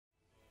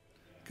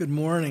Good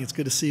morning. It's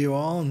good to see you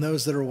all. And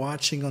those that are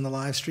watching on the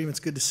live stream, it's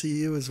good to see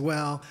you as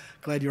well.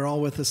 Glad you're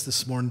all with us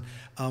this morning.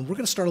 We're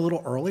going to start a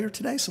little earlier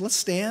today, so let's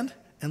stand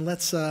and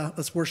let's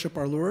worship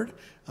our Lord.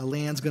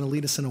 Leanne's going to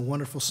lead us in a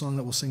wonderful song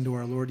that we'll sing to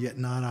our Lord, Yet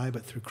Not I,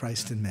 but Through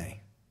Christ in Me.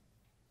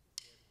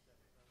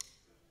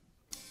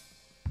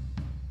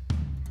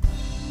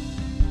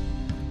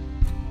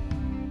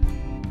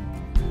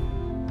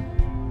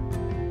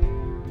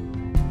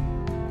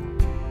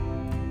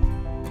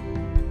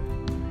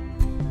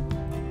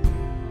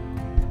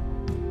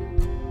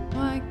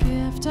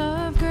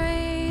 Of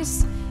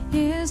grace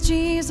is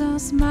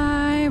Jesus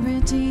my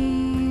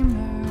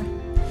Redeemer.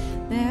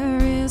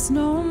 There is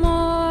no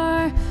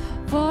more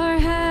for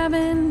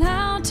heaven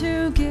now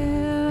to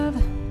give.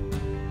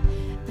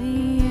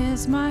 He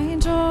is my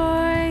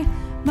joy,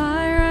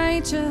 my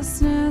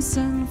righteousness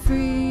and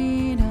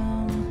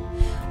freedom,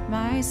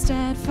 my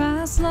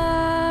steadfast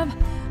love,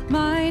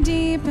 my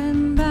deep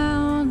and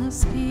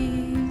boundless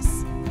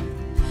peace.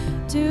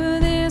 To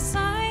this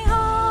I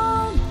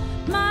hold,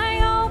 my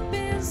hope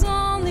is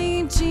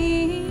only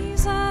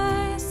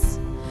Jesus,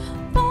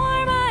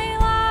 for my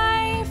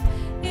life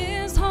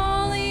is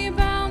wholly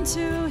bound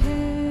to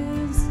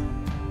His.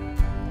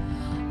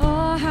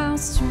 Oh, how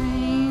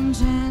strange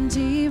and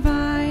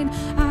divine,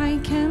 I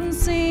can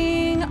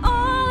sing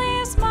all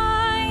is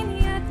mine,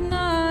 yet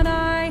not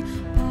I,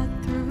 but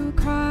through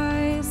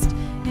Christ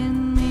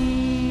in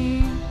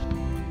me.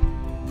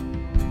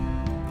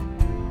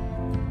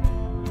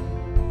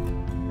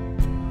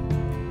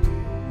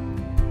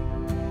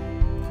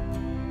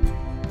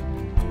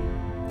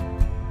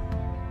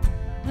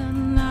 The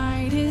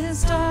night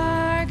is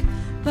dark,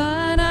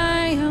 but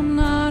I am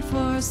not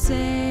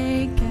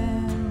forsaken,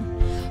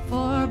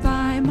 for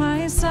by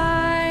my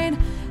side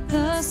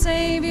the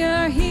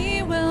Savior,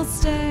 He will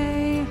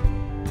stay.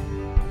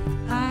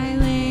 I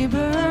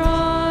labor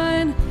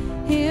on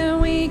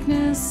in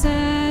weakness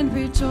and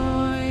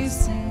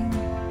rejoicing,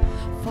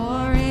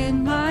 for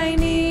in my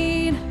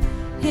need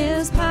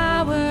His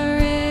power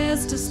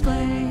is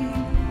displayed.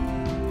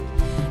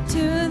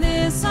 To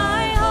this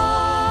I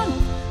hold,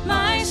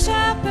 my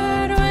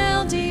shepherd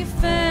will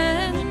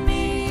defend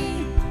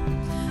me.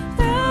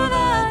 Through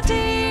the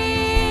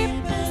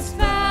deepest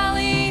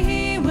valley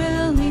He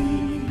will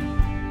lead.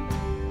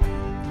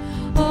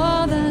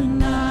 Oh, the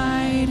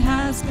night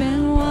has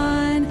been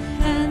won,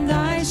 and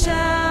I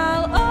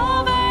shall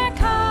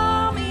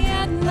overcome,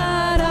 yet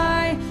not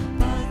I,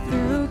 but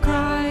through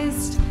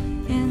Christ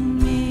in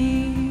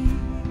me.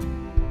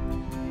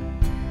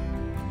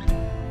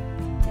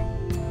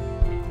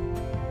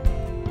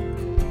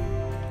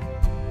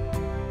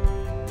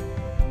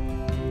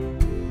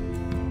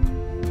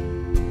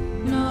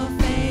 No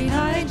fate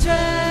I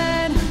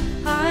dread,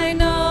 I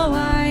know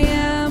I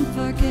am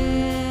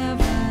forgiven.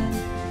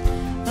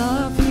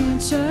 The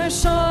future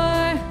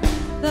sure,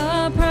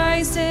 the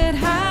price it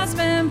has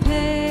been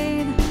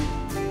paid.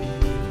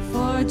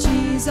 For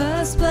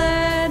Jesus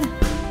bled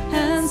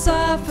and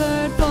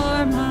suffered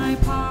for my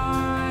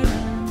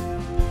pardon,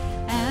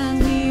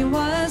 and He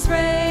was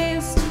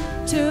raised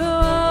to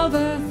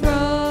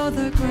overthrow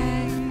the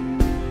grave.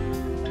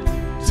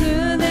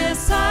 To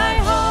this I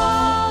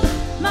hold,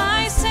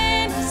 my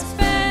sin has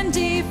been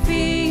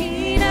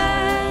defeated.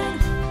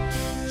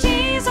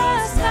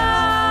 Jesus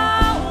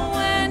now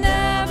and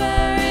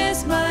ever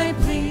is my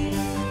plea.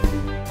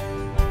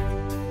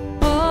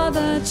 Oh,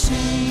 the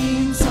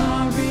chains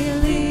are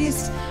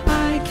released,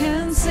 I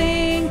can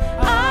sing,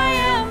 I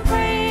am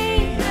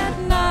free, yet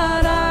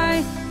not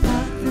I,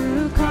 but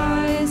through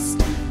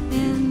Christ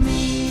in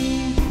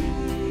me.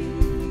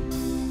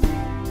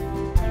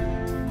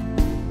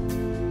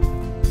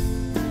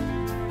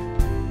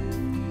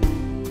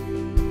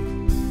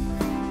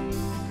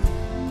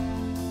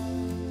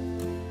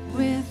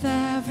 With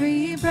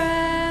every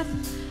breath,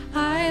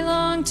 I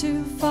long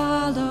to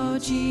follow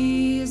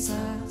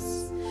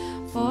Jesus,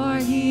 for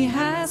He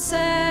has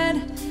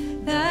said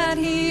that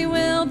He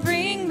will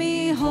bring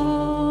me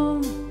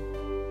home.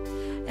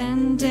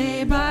 And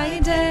day by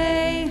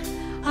day,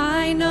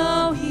 I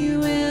know He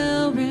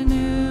will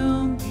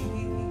renew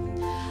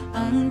me,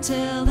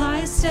 until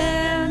I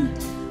stand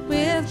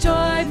with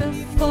joy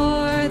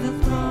before the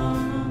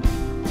throne.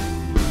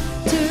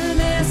 To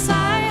this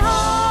I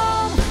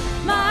hold,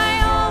 my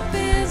hope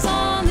is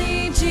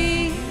only Jesus.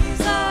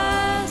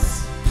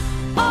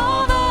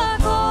 All the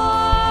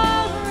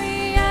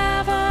glory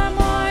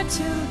evermore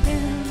to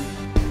Him.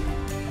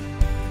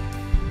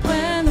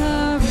 When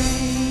the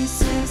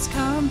race is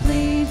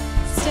complete,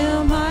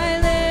 still my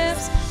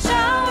lips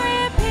shall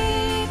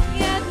repeat,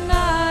 yet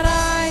not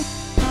I,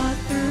 but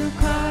through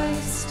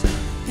Christ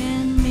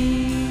in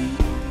me.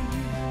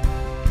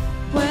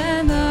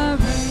 When the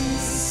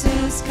race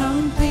is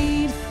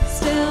complete,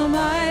 still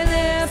my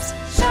lips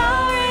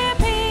shall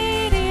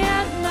repeat,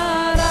 yet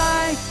not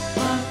I,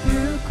 but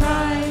through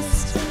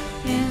Christ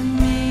in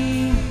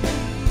me.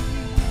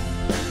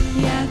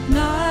 Yet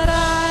not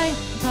I,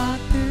 but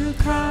through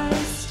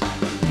Christ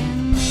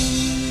in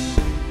me.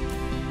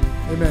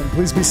 Amen.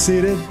 Please be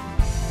seated.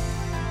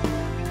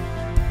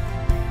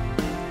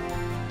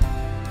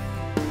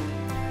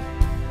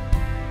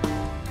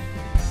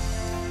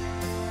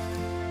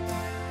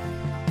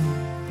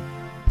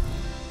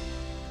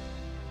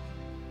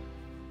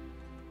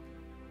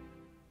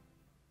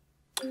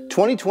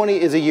 2020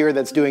 is a year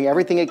that's doing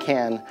everything it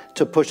can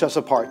to push us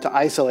apart, to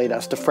isolate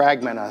us, to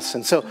fragment us.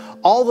 And so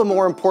all the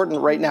more important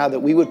right now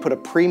that we would put a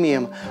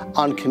premium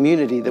on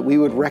community, that we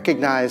would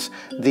recognize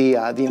the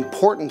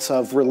importance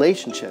of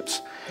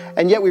relationships.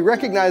 And yet we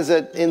recognize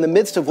that in the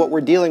midst of what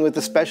we're dealing with,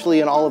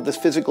 especially in all of this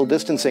physical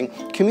distancing,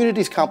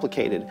 community is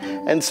complicated.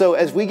 And so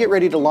as we get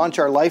ready to launch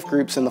our life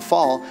groups in the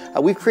fall,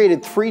 we've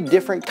created 3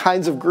 different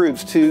kinds of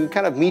groups to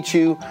kind of meet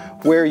you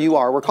where you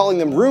are. We're calling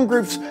them room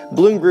groups,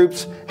 bloom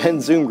groups,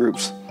 and Zoom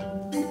groups.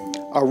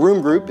 A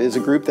room group is a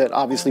group that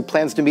obviously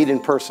plans to meet in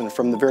person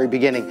from the very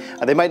beginning.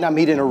 They might not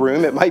meet in a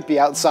room, it might be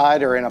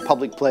outside or in a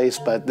public place,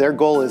 but their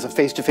goal is a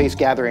face-to-face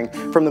gathering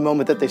from the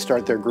moment that they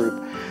start their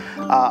group.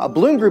 A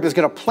bloom group is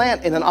going to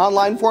plant in an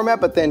online format,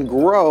 but then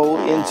grow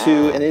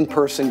into an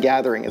in-person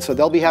gathering. And so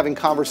they'll be having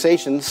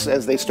conversations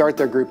as they start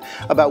their group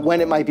about when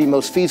it might be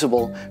most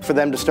feasible for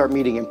them to start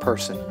meeting in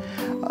person.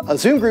 A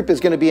Zoom group is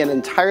going to be an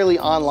entirely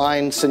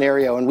online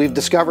scenario, and we've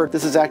discovered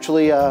this is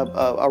actually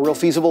a real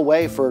feasible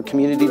way for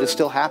community to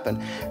still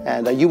happen.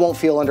 And you won't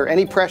feel under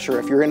any pressure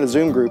if you're in a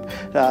Zoom group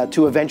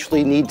to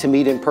eventually need to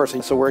meet in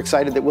person. So we're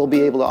excited that we'll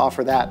be able to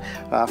offer that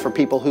for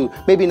people who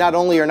maybe not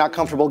only are not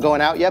comfortable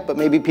going out yet, but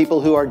maybe people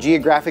who are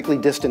geographically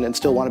distant and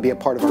still want to be a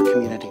part of our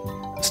community.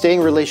 Staying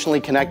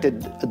relationally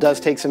connected does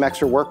take some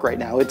extra work right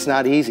now. It's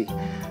not easy,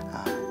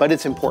 but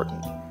it's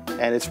important.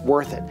 And it's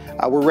worth it.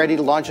 We're ready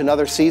to launch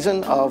another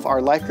season of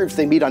our life groups.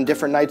 They meet on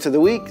different nights of the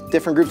week,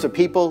 different groups of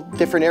people,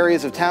 different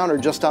areas of town, or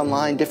just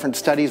online, different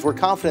studies. We're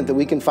confident that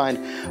we can find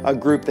a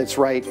group that's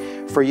right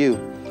for you.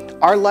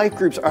 Our life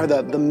groups are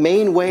the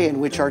main way in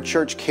which our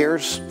church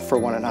cares for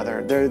one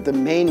another. They're the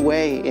main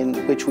way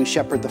in which we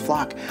shepherd the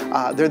flock.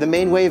 They're the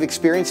main way of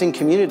experiencing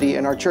community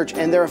in our church,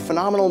 and they're a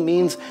phenomenal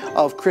means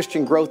of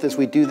Christian growth as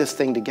we do this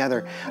thing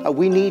together.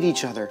 We need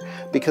each other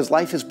because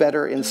life is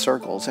better in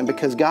circles, and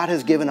because God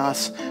has given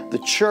us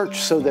the church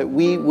so that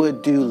we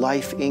would do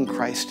life in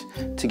Christ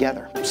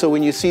together. So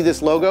when you see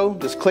this logo,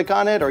 just click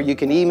on it, or you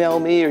can email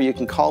me, or you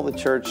can call the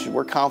church.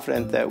 We're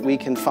confident that we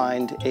can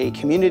find a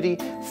community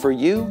for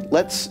you.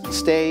 Let's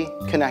stay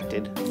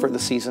connected for the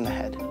season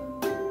ahead.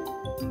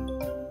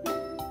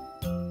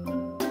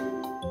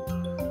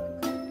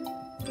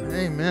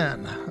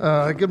 Amen.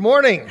 Good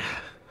morning.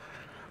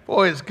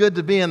 Boy, it's good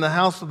to be in the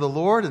house of the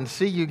Lord and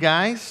see you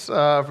guys.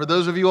 For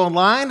those of you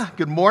online,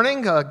 good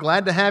morning.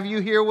 Glad to have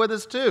you here with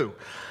us too.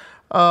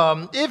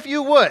 If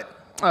you would,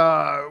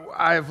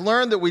 I've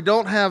learned that we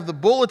don't have the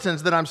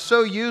bulletins that I'm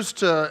so used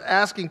to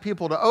asking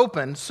people to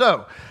open.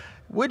 So,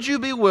 would you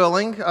be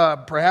willing,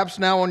 perhaps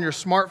now on your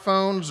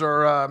smartphones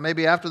or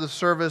maybe after the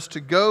service, to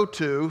go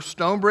to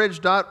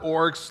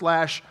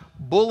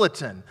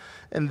stonebridge.org/bulletin.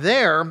 And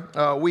there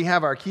we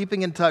have our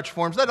Keeping in Touch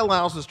forms. That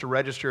allows us to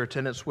register your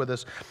attendance with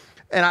us.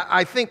 And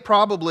I think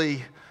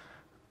probably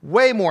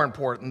way more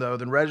important, though,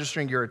 than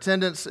registering your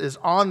attendance is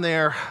on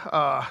there,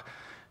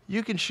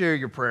 you can share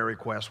your prayer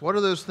requests. What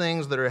are those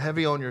things that are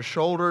heavy on your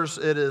shoulders?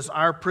 It is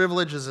our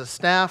privilege as a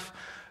staff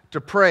to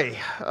pray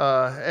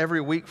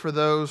every week for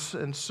those.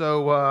 And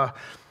so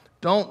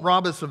don't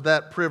rob us of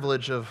that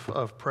privilege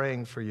of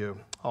praying for you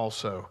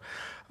also.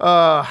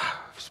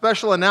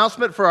 Special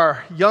announcement for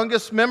our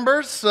youngest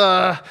members,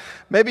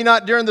 maybe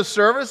not during the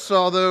service,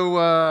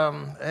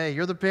 although, hey,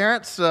 you're the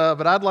parents,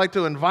 but I'd like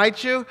to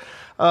invite you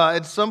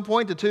at some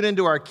point to tune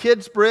into our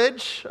Kids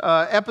Bridge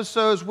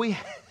episodes. We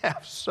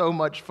have so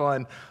much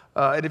fun.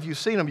 And if you've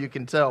seen them, you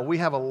can tell. We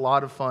have a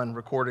lot of fun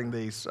recording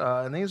these.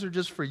 And these are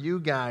just for you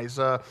guys,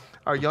 our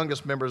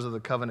youngest members of the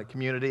Covenant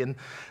community. And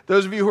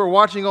those of you who are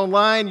watching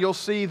online, you'll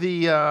see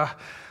the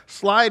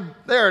slide,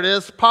 there it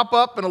is, pop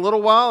up in a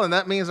little while. And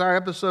that means our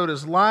episode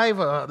is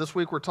live. This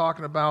week we're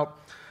talking about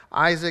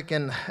Isaac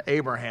and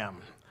Abraham.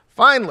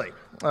 Finally,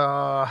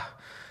 and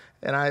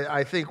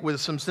I think with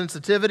some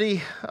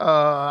sensitivity,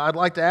 I'd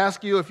like to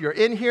ask you if you're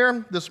in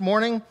here this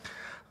morning,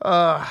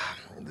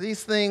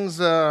 these things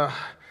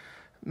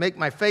make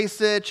my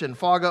face itch and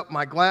fog up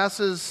my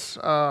glasses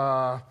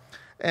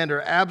and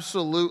are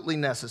absolutely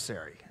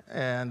necessary.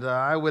 And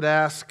I would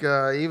ask,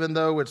 even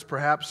though it's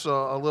perhaps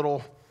a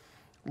little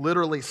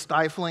literally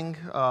stifling,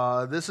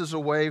 this is a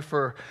way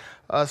for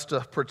us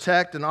to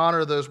protect and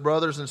honor those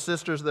brothers and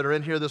sisters that are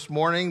in here this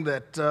morning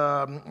that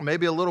may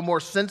be a little more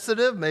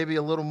sensitive, maybe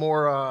a little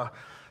more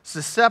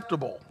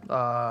susceptible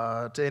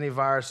to any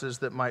viruses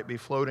that might be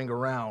floating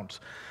around.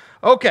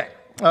 Okay.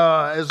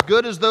 As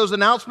good as those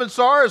announcements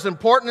are, as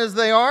important as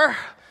they are,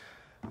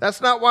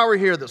 that's not why we're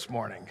here this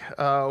morning.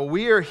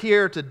 We are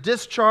here to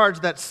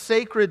discharge that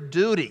sacred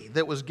duty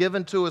that was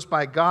given to us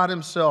by God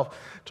Himself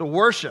to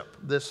worship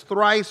this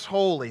thrice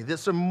holy,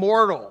 this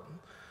immortal,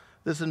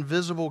 this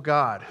invisible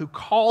God who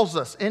calls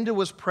us into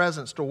His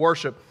presence to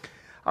worship.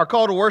 Our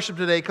call to worship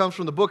today comes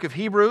from the book of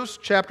Hebrews,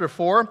 chapter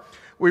 4.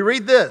 We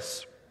read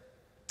this: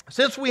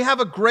 "Since we have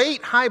a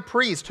great high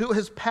priest who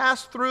has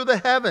passed through the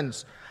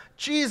heavens,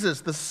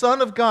 Jesus, the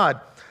Son of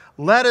God,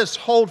 let us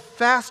hold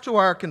fast to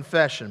our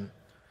confession,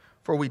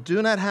 for we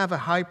do not have a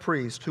high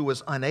priest who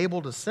was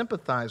unable to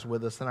sympathize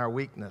with us in our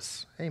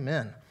weakness."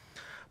 Amen.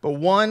 "But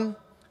one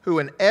who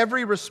in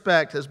every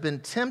respect has been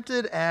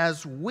tempted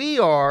as we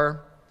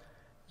are,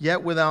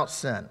 yet without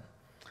sin.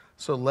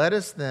 So let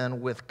us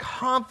then with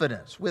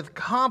confidence,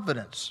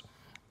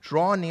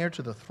 draw near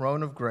to the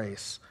throne of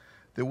grace,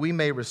 that we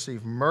may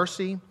receive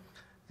mercy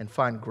and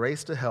find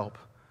grace to help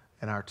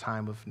in our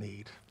time of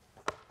need.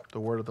 The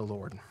word of the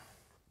Lord.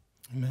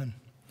 Amen.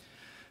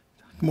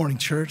 Good morning,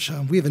 church.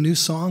 We have a new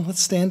song.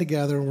 Let's stand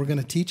together. We're going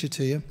to teach it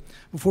to you.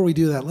 Before we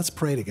do that, let's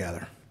pray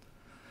together.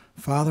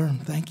 Father,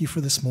 thank you for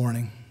this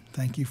morning.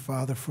 Thank you,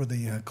 Father, for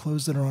the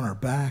clothes that are on our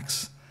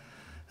backs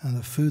and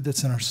the food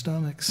that's in our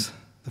stomachs,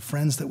 the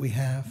friends that we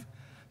have,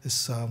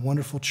 this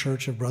wonderful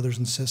church of brothers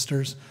and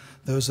sisters,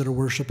 those that are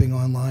worshiping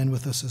online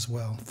with us as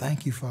well.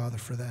 Thank you, Father,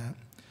 for that.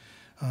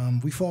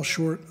 We fall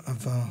short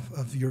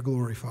of your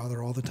glory,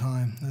 Father, all the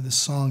time. This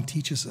song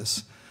teaches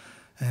us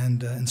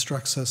and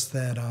instructs us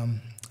that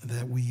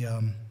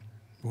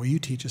you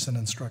teach us and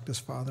instruct us,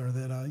 Father,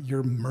 that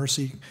your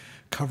mercy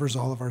covers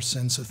all of our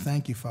sins. So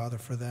thank you, Father,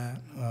 for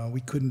that.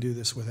 We couldn't do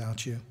this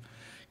without you.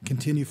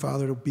 Continue,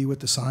 Father, to be with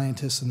the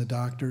scientists and the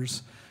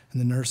doctors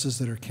and the nurses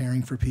that are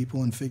caring for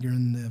people and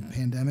figuring the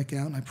pandemic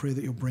out. And I pray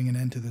that you'll bring an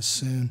end to this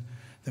soon,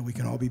 that we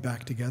can all be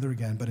back together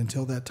again. But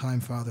until that time,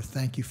 Father,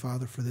 thank you,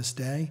 Father, for this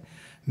day.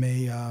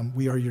 We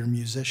are your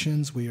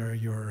musicians, we are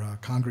your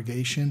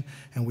congregation,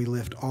 and we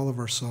lift all of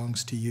our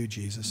songs to you,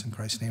 Jesus. In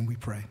Christ's name we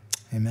pray.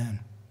 Amen.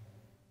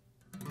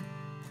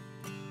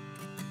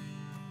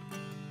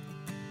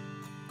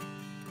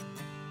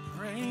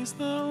 Praise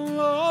the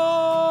Lord,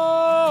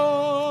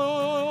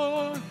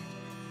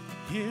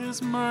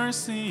 His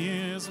mercy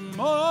is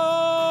more,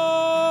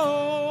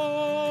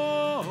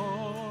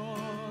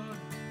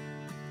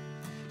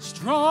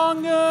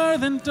 stronger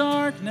than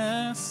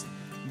darkness,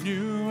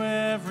 new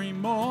every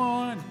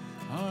morn.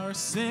 Our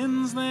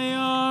sins, they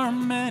are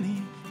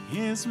many,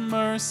 His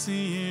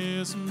mercy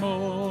is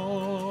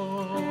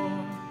more.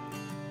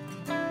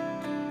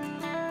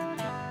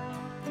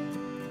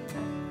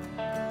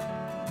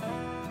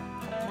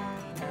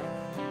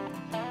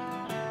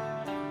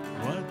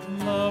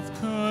 Love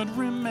could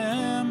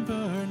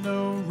remember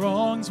no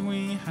wrongs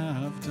we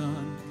have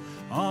done.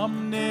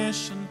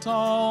 Omniscient,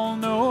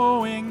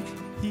 all-knowing,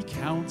 He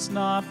counts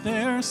not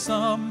their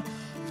sum.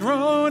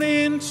 Thrown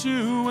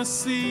into a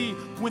sea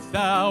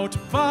without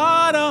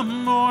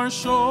bottom or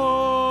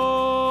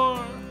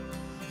shore.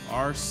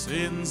 Our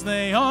sins,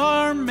 they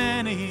are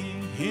many,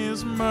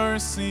 His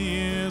mercy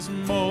is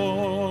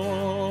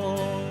more.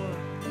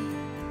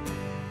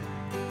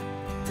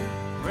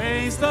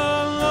 Praise the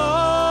Lord.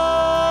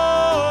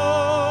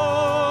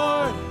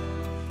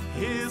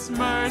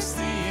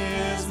 Mercy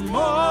is more,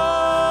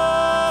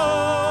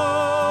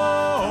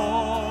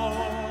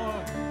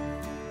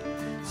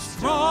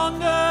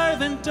 stronger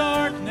than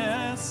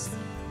darkness,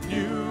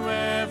 new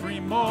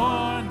every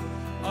morn.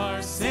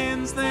 Our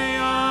sins, they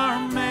are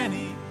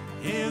many,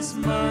 His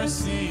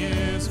mercy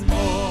is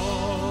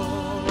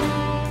more.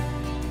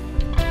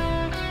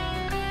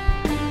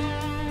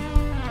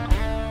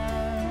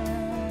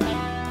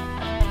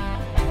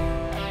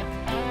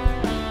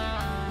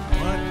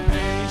 What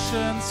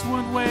patience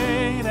would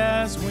wait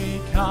as we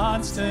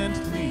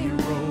constantly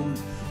roam.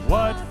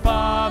 What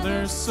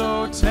Father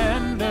so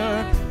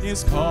tender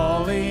is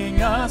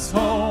calling us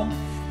home.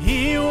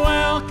 He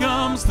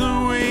welcomes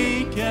the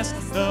weakest,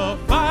 the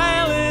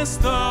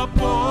vilest, the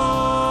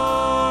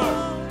poor.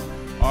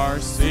 Our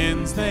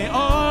sins, they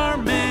are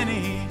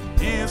many,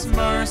 His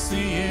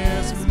mercy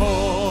is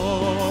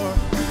more.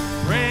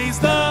 Praise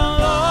the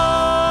Lord,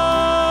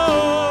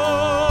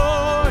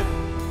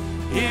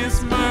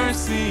 His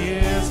mercy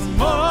is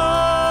more.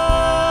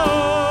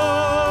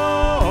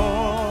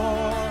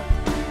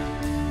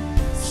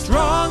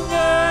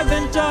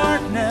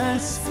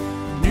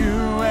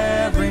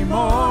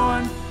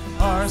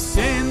 Our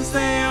sins,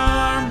 they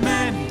are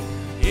many,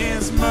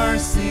 His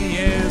mercy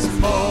is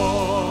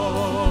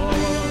more.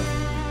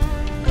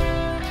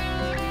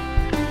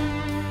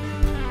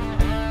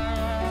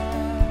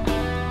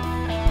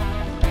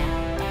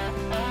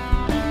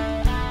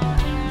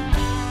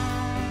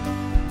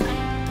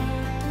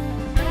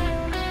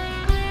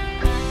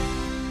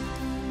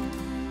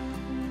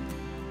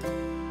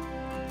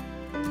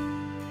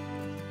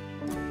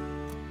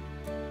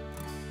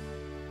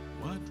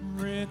 What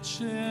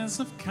riches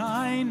of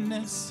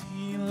kindness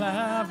He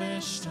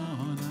lavished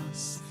on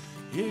us.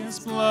 His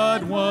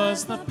blood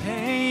was the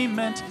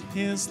payment,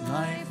 His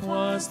life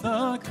was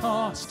the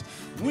cost.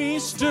 We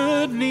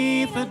stood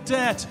 'neath a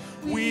debt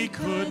we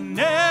could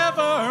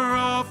never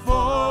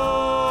afford.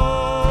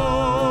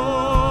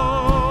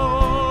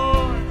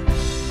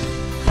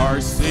 Our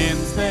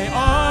sins, they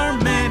are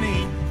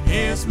many,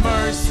 His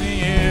mercy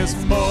is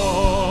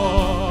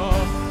more.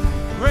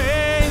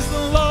 Praise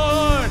the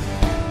Lord,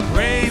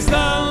 praise the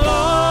Lord.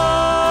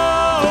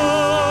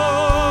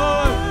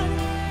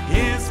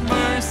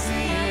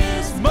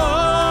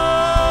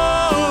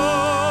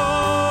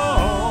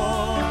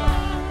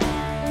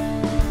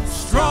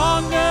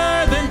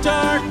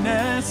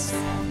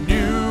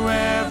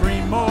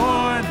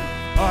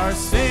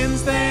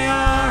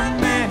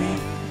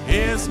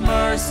 His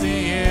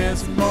mercy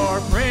is more.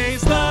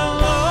 Praise the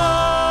Lord.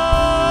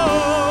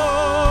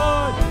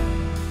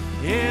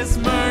 His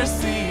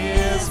mercy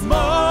is more.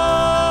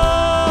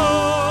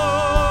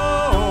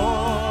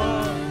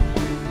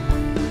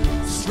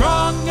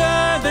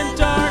 Stronger than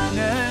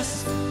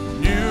darkness,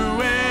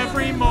 new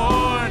every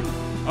morn.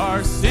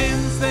 Our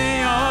sins,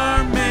 they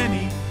are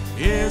many.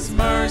 His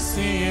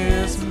mercy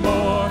is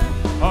more.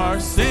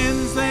 Our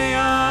sins, they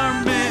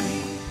are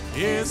many.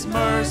 His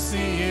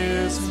mercy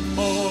is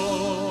more.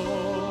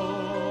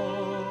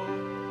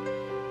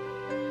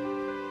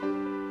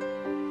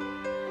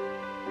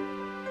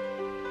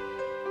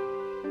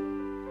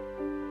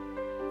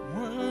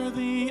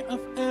 Worthy of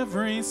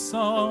every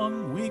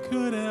song we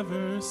could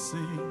ever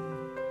sing,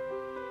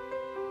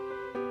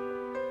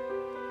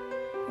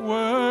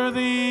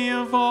 worthy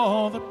of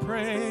all the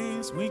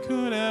praise we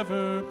could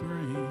ever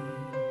bring,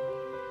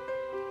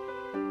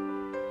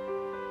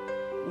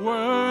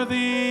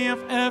 worthy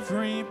of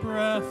every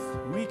breath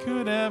we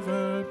could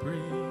ever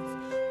breathe.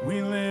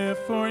 We live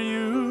for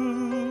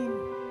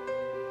you.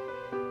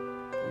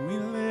 We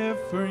live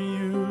for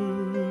you.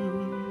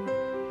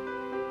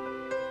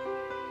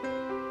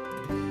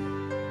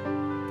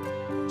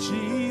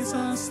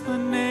 Jesus, the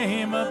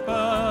name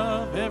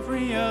above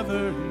every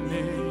other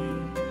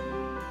name.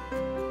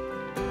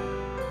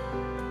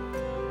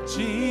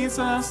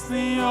 Jesus,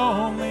 the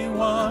only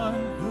one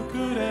who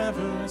could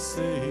ever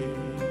save.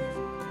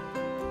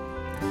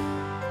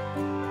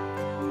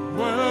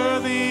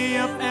 Worthy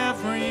of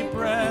every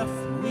breath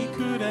we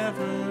could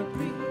ever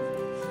breathe.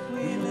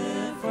 We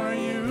live for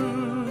you.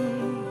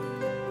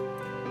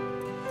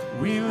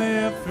 We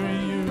live for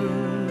you.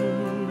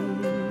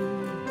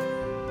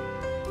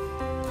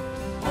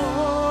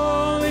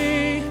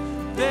 Holy,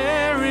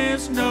 there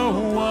is no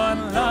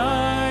one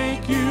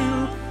like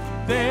you.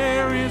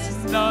 There is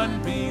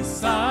none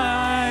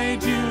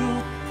beside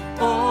you.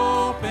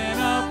 Open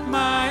up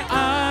my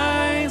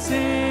eyes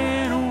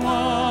in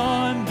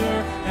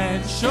wonder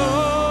and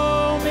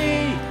show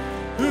me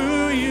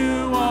who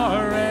you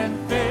are, and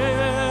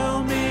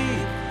fill me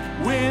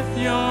with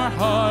your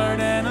heart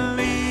and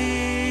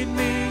lead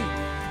me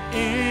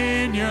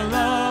in your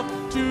love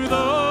to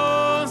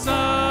those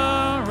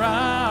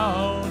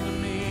around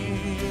me.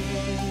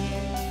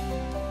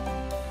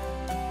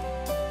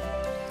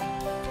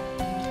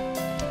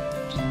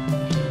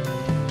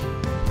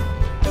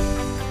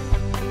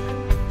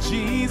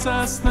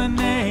 Jesus, the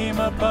name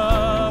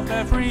above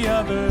every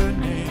other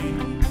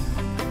name.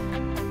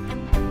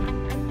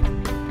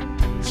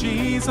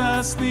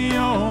 Jesus, the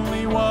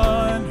only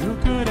one who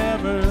could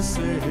ever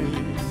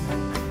save.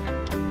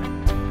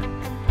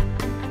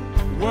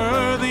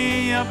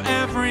 Worthy of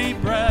every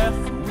breath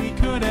we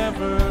could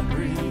ever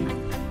breathe.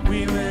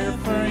 We live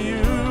for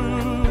you.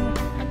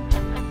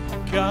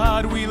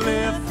 God, we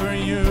live for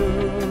you.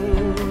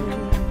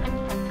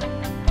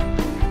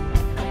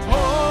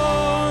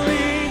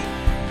 Holy,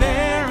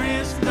 there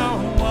is no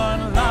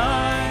one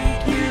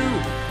like you.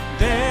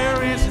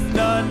 There is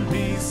none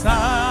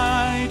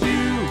beside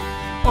you.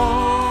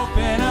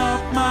 Open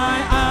up my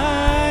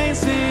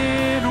eyes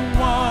in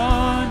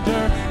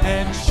wonder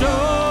and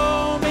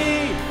show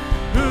me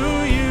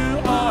who you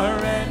are,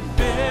 and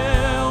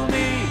fill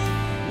me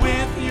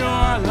with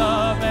your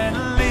love and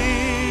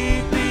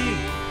lead me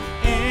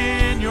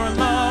in your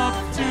love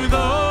to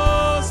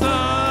those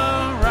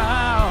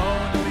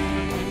around me.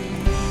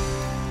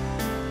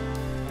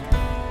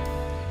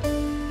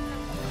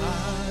 I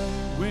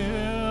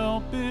will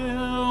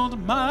build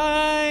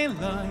my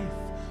life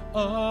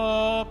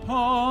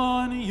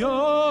upon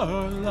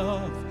your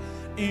love.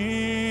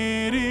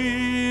 It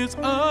is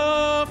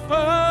a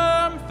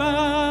firm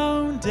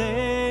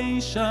foundation,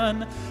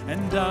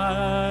 and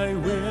I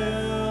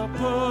will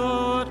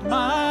put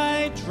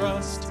my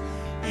trust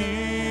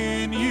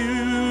in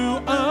you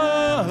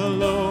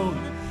alone,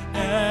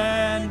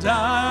 and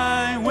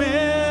I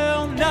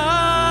will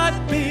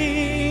not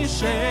be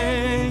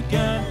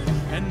shaken,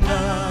 and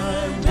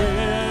I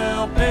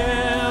will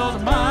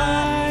build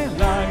my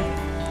life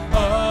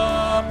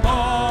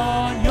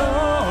upon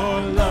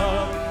your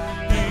love.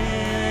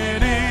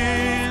 It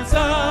is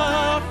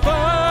a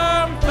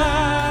firm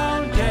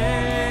foundation,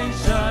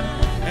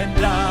 and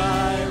I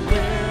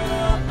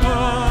will put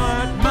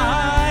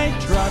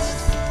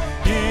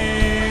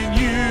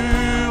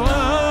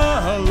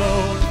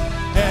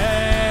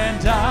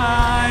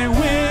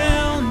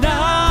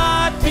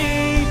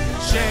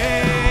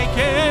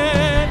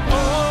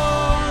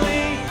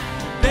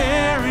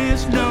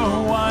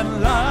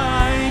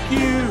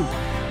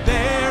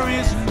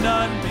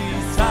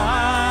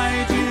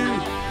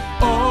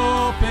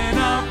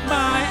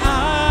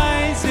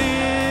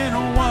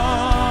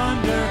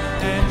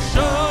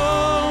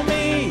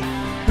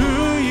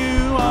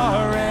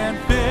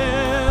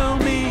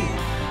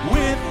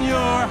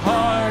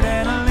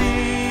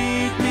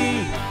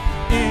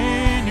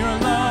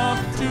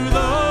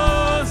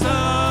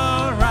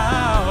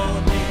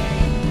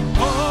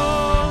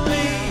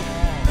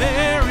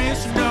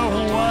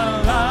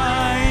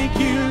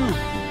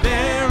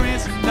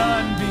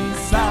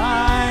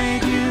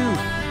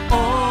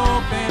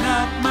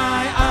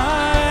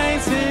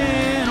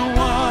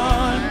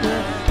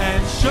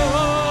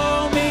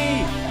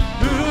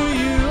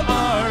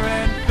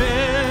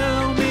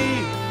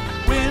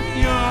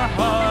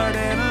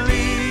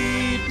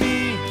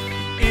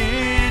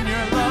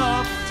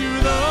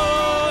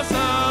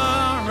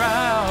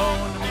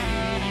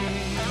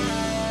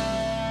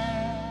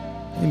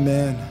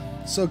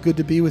So good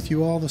to be with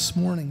you all this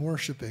morning,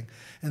 worshiping,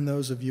 and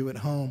those of you at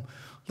home.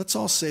 Let's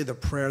all say the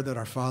prayer that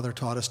our Father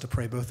taught us to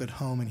pray both at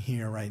home and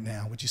here right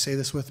now. Would you say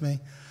this with me?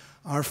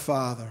 Our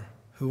Father,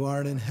 who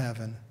art in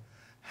heaven,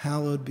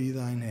 hallowed be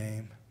thy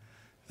name.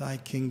 Thy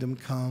kingdom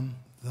come,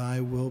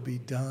 thy will be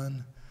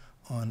done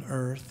on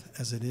earth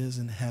as it is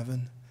in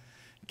heaven.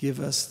 Give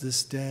us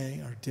this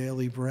day our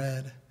daily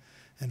bread,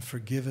 and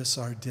forgive us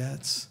our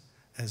debts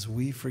as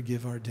we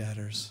forgive our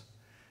debtors.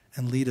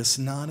 And lead us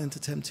not into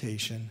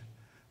temptation,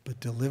 but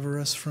deliver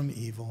us from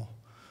evil.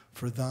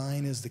 For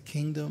thine is the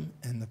kingdom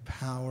and the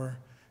power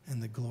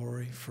and the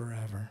glory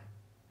forever.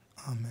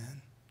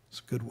 Amen. It's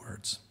good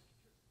words.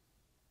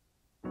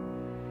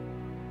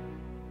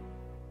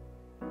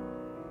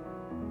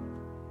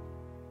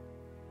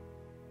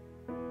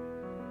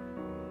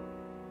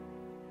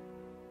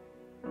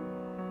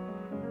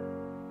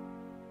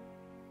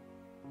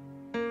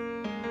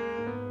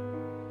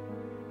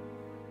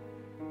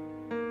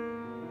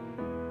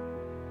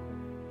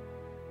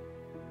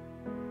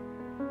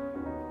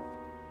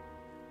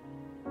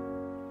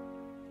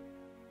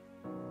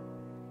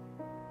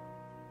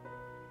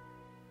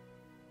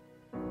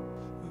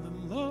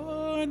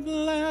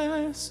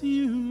 Bless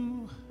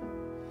you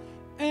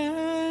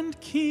and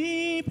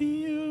keep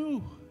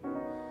you,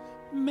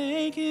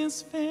 make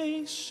his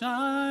face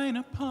shine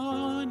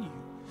upon you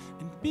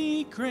and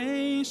be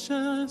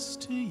gracious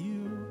to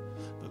you.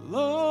 The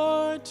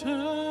Lord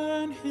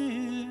turn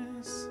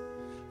his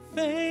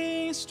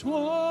face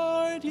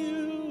toward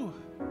you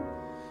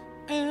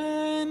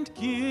and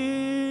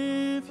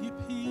give you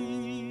peace.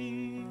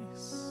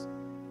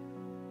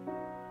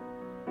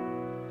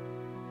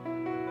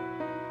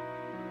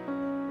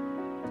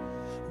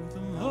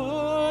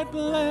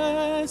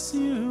 Bless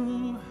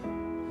you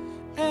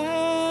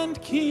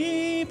and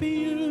keep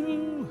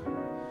you,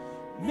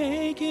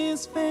 make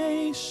his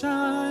face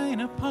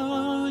shine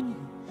upon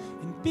you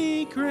and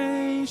be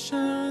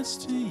gracious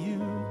to you.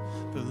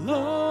 The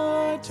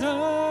Lord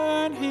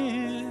turn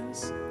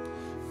his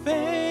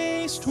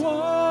face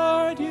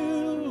toward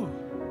you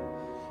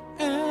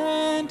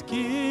and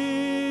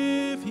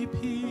give you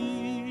peace.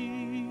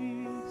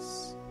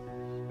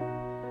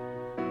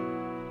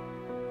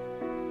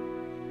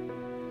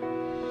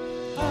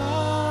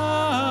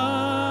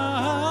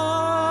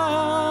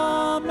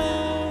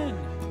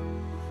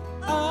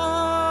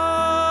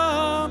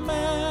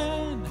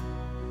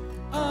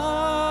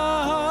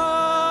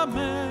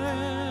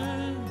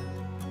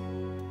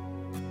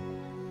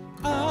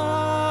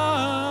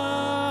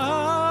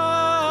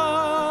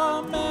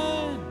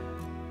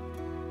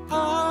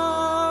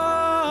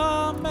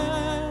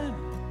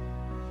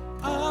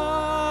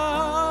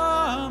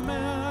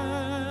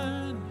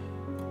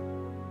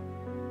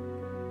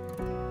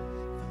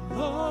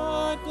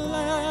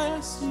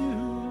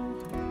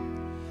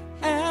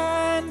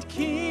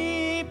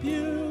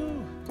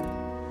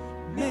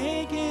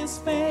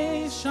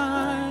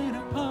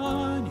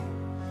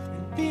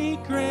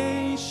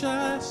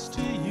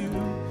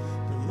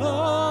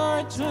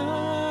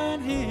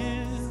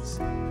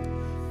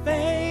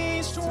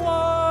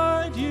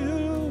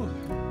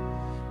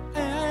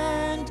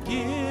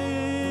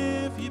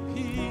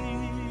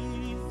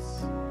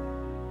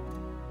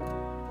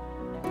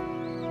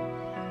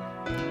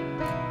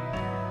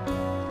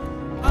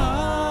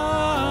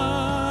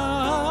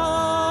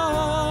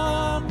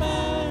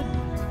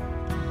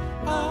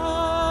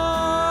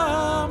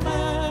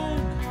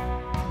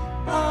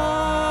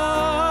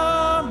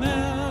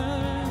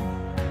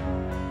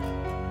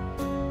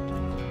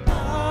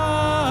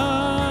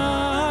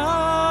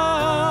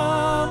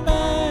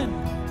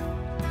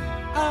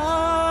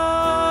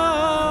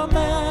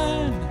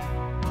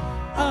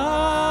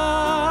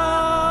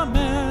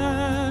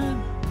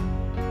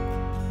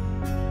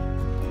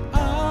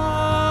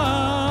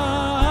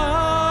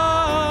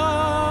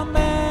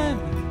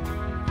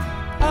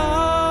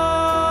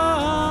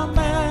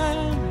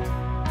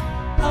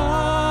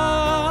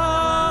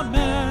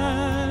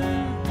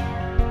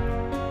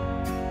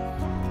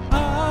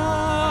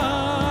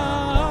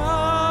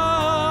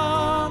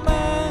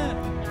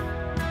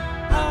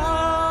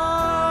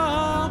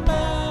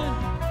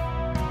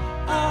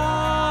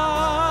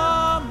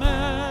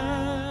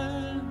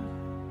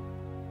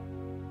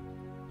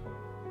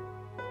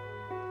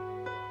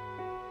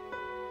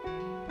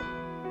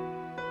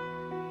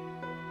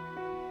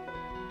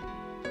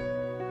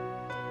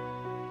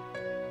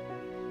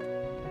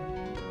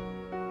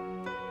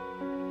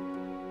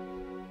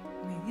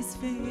 His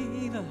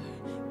favor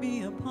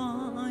be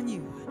upon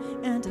you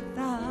and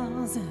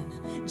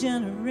 1,000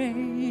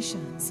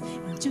 generations,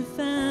 and your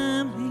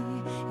family,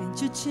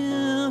 and your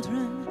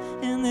children,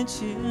 and the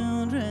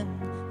children,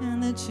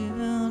 and the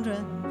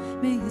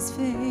children. May his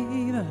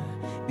favor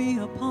be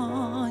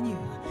upon you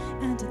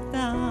and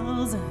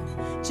 1,000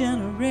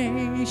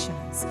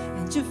 generations,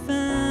 and your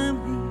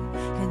family,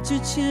 and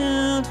your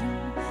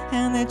children,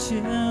 and their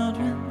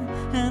children,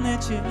 and their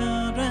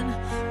children.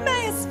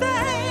 May his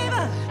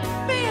favor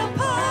be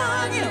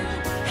upon you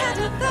and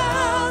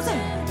 1,000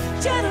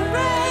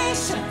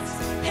 generations,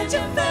 and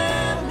your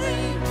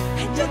family,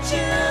 and your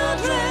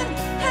children,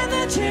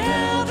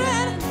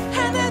 children,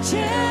 and their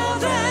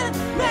children.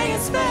 May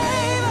His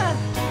favor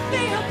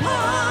be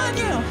upon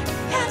you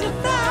and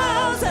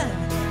 1,000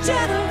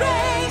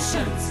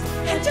 generations,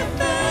 and your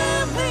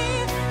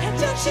family, and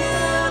your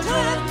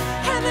children,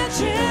 and their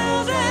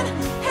children,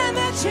 and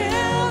their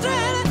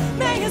children.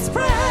 May His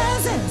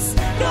presence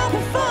go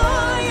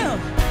before you,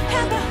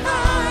 and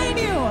behind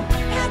you,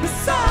 and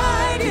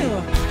beside you,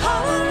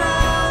 all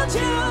around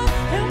you,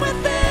 and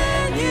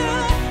within you.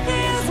 He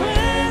is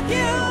with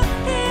you,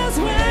 He is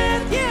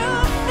with you,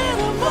 in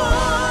the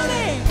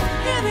morning,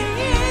 in the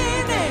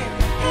evening,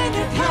 and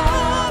you're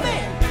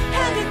coming,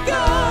 and you're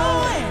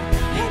going,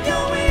 and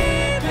you're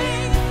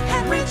weeping,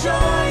 and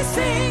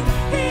rejoicing.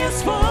 He is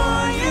for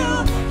you,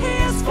 He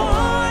is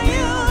for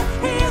you,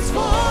 He is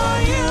for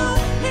you,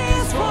 He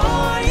is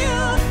for you,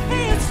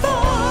 He is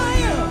for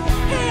you,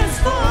 He is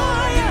for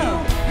you,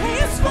 He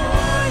is for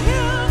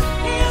you,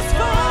 He is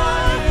for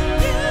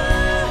you.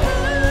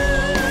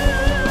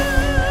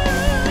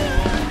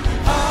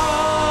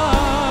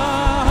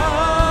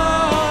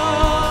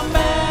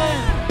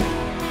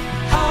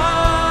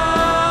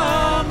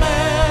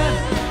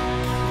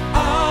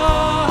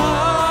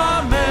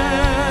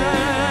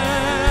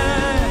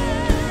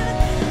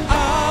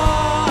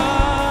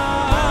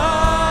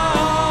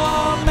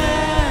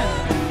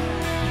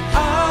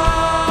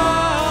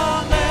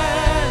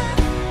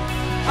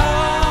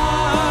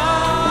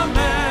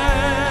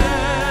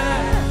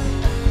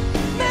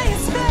 May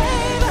His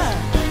favor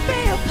be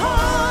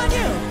upon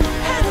you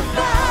and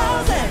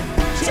 1,000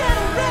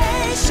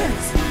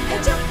 generations,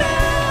 and your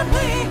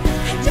family,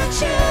 and your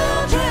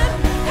children,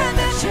 and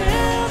their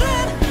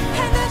children,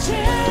 and their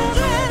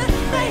children.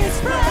 May His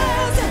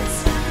presence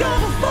go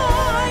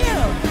before you,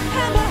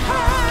 and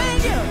behind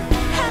you,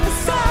 and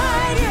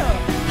beside you,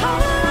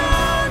 all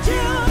around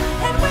you,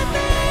 and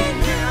within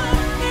you.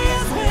 He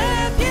is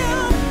with you,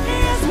 He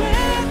is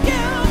with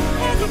you,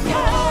 and you're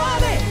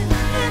coming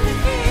in the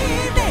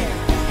evening,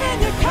 and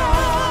you're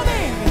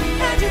coming,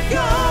 and you're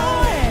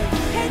going,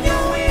 and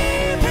you're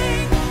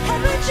weeping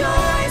and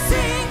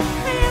rejoicing.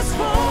 He is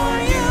for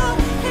you,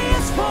 He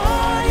is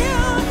for you,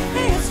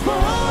 He is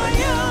for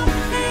you,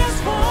 He is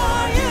for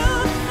you,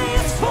 He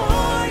is for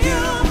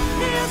you,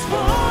 He is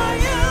for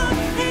you,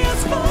 He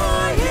is for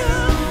you,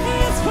 He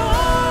is for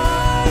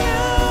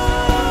you.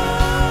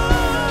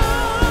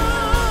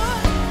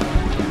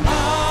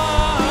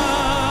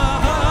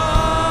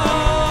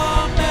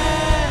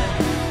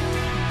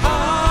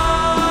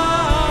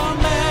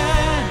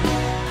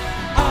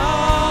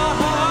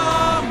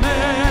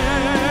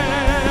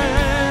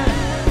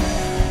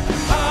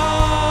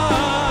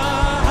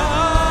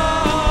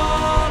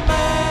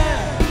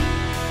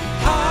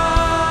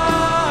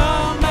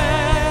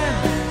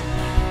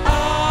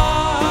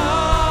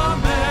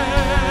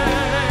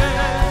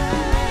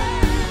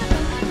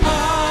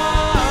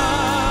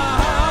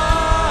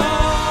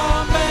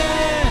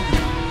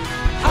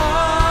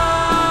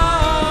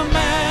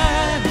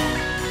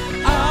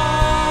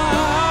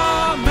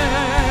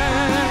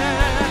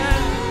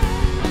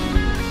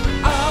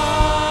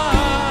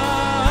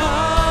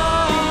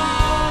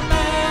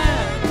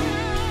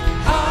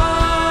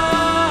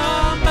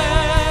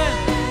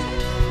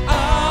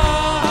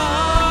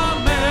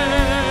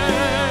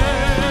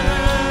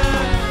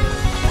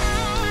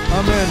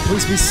 Amen.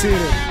 Please be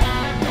seated.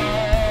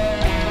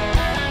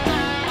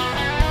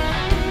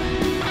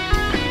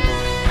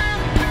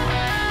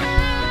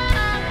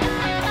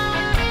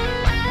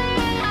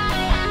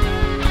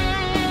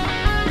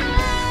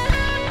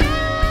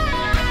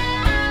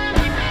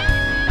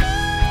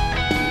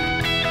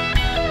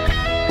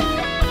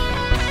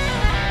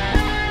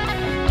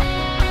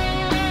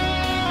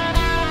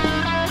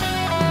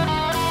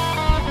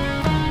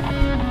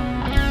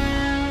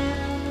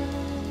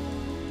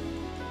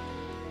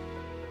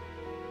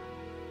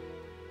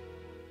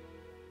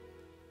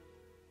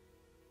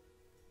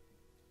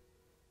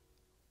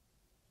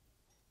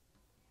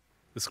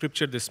 The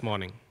scripture this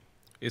morning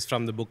is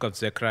from the book of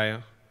Zechariah,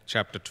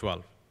 chapter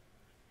 12.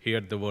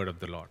 Hear the word of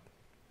the Lord.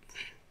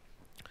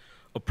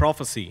 A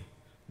prophecy,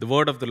 the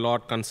word of the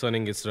Lord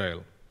concerning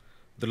Israel.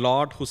 The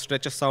Lord who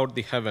stretches out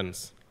the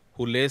heavens,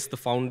 who lays the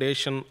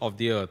foundation of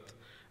the earth,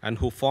 and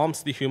who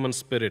forms the human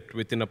spirit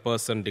within a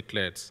person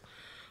declares,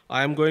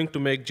 I am going to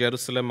make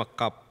Jerusalem a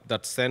cup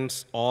that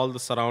sends all the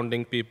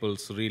surrounding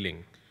peoples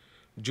reeling.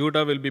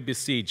 Judah will be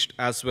besieged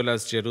as well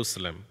as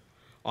Jerusalem.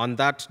 On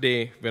that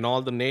day, when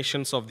all the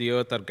nations of the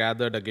earth are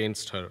gathered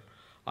against her,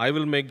 I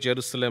will make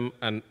Jerusalem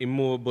an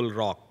immovable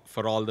rock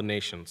for all the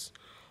nations.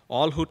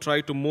 All who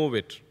try to move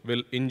it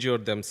will injure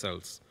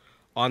themselves.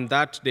 On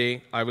that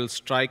day, I will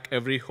strike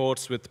every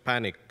horse with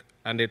panic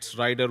and its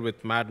rider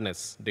with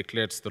madness,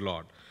 declares the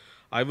Lord.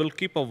 I will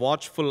keep a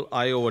watchful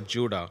eye over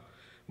Judah,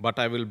 but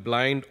I will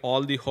blind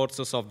all the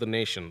horses of the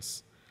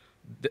nations.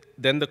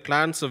 Then the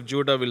clans of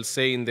Judah will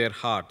say in their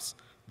hearts,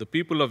 the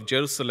people of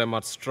Jerusalem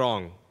are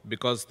strong,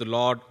 because the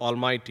Lord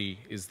Almighty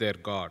is their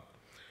God.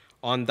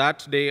 On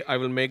that day I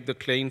will make the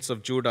clans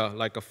of Judah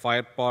like a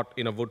firepot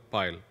in a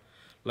woodpile,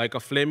 like a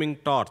flaming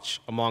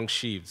torch among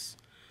sheaves.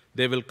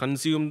 They will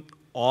consume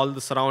all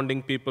the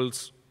surrounding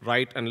peoples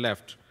right and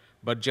left,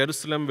 but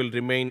Jerusalem will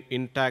remain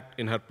intact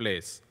in her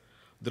place.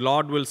 The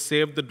Lord will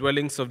save the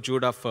dwellings of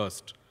Judah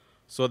first,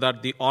 so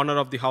that the honor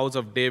of the house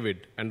of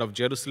David and of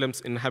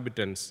Jerusalem's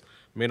inhabitants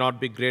may not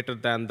be greater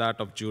than that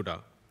of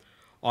Judah.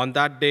 On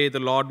that day, the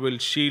Lord will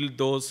shield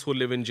those who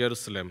live in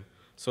Jerusalem,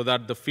 so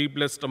that the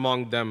feeblest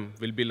among them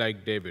will be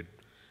like David,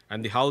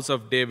 and the house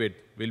of David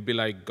will be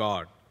like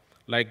God,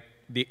 like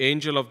the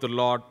angel of the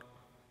Lord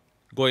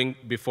going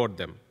before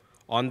them.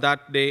 On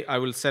that day, I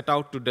will set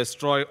out to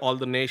destroy all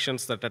the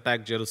nations that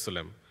attack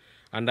Jerusalem,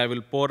 and I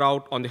will pour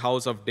out on the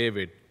house of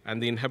David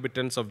and the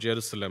inhabitants of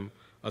Jerusalem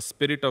a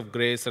spirit of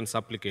grace and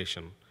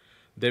supplication.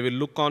 They will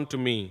look on to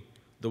me,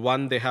 the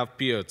one they have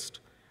pierced,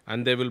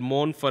 and they will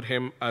mourn for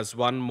him as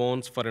one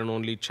mourns for an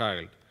only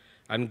child,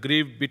 and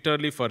grieve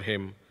bitterly for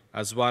him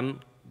as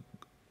one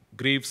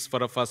grieves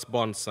for a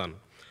firstborn son.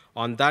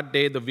 On that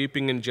day, the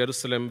weeping in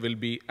Jerusalem will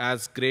be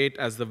as great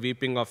as the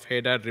weeping of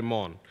Hadad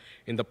Rimmon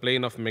in the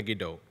plain of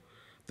Megiddo.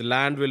 The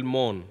land will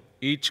mourn,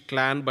 each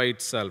clan by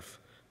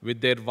itself,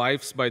 with their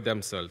wives by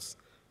themselves,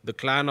 the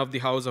clan of the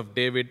house of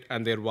David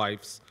and their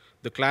wives,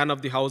 the clan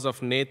of the house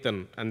of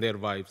Nathan and their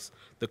wives,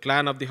 the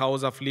clan of the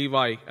house of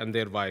Levi and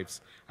their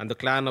wives, and the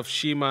clan of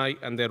Shimei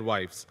and their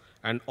wives,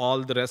 and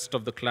all the rest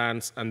of the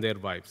clans and their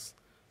wives.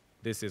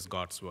 This is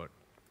God's word.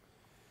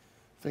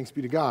 Thanks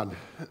be to God.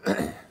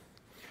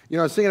 You know,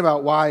 I was thinking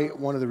about why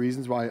one of the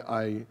reasons why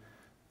I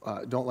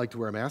don't like to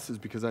wear a mask is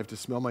because I have to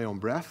smell my own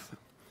breath.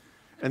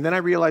 And then I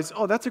realized,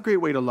 oh, that's a great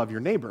way to love your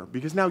neighbor,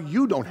 because now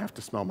you don't have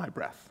to smell my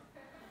breath,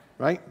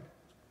 right?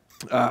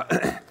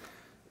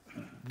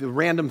 The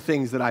random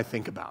things that I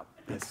think about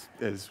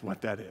is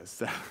what that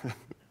is.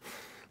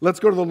 Let's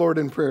go to the Lord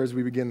in prayer as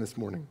we begin this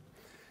morning.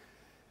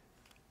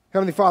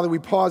 Heavenly Father, we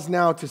pause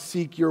now to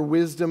seek your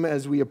wisdom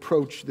as we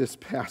approach this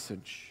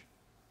passage.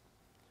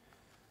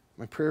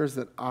 My prayer is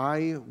that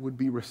I would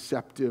be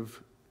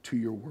receptive to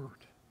your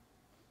word,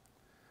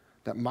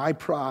 that my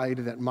pride,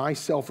 that my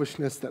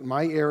selfishness, that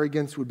my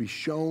arrogance would be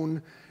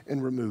shown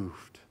and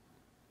removed.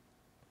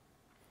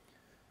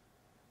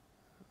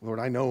 Lord,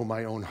 I know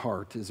my own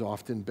heart is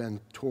often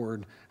bent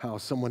toward how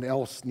someone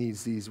else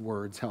needs these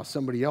words, how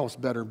somebody else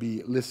better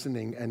be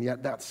listening, and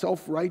yet that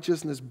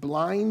self-righteousness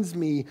blinds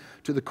me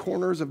to the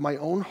corners of my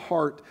own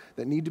heart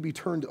that need to be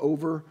turned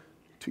over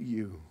to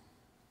you.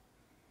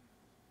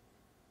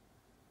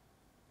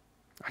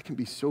 I can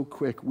be so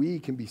quick, we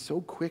can be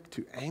so quick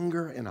to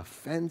anger and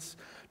offense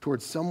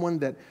towards someone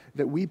that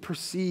we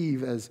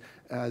perceive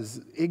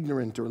as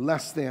ignorant or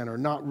less than or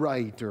not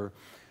right, or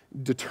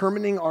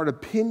determining our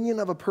opinion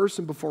of a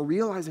person before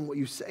realizing what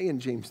you say in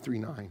James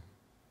 3:9.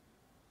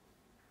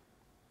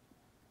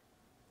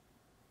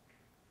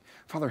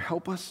 Father,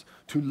 help us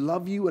to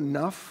love you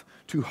enough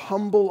to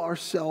humble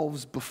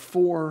ourselves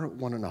before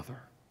one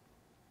another.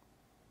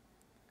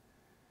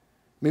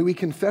 May we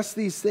confess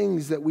these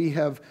things that we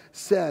have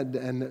said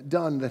and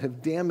done that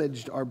have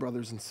damaged our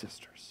brothers and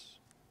sisters.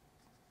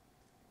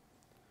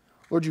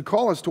 Lord, you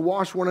call us to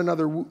wash one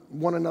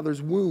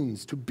another's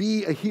wounds, to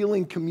be a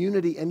healing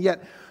community, and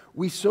yet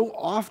we so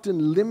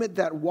often limit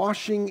that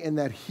washing and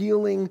that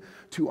healing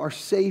to our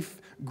safe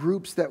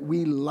groups that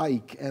we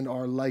like and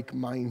are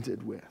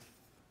like-minded with.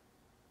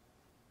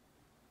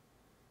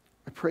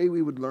 I pray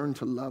we would learn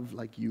to love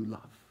like you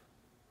love.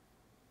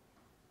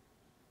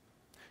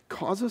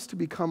 Cause us to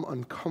become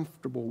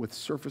uncomfortable with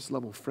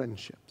surface-level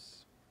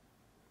friendships.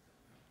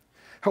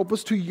 Help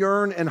us to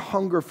yearn and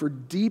hunger for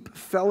deep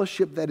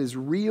fellowship that is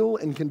real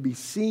and can be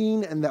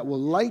seen and that will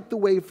light the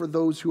way for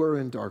those who are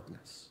in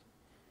darkness.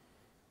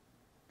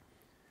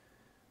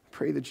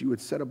 Pray that you would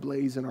set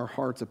ablaze in our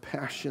hearts a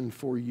passion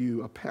for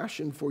you, a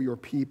passion for your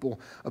people,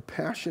 a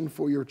passion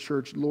for your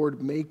church.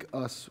 Lord, make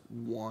us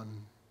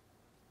one.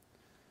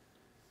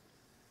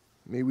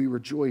 May we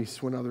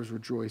rejoice when others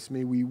rejoice.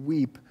 May we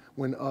weep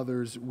when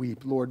others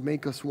weep. Lord,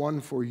 make us one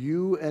for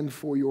you and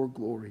for your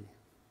glory.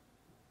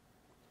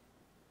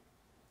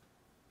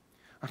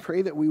 I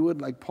pray that we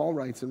would, like Paul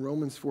writes in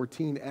Romans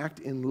 14, act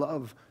in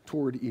love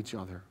toward each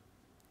other.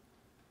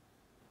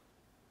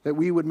 That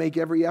we would make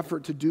every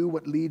effort to do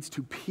what leads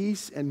to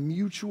peace and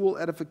mutual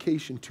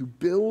edification, to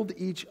build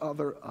each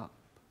other up.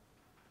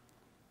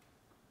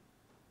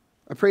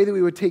 I pray that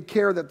we would take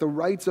care that the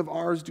rights of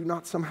ours do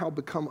not somehow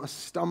become a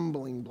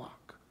stumbling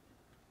block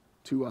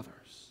to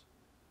others.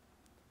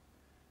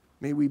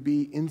 May we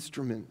be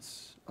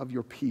instruments of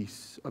your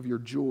peace, of your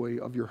joy,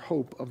 of your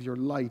hope, of your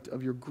light,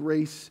 of your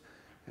grace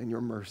and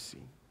your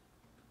mercy.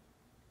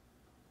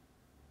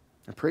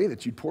 I pray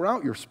that you'd pour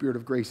out your spirit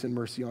of grace and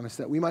mercy on us,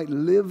 that we might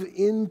live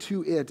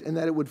into it and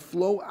that it would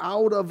flow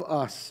out of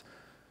us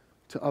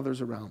to others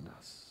around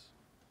us.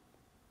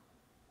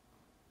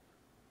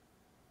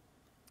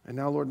 And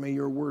now, Lord, may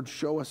your word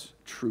show us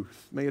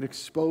truth. May it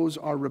expose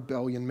our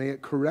rebellion. May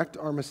it correct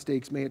our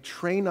mistakes. May it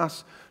train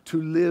us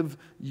to live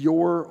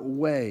your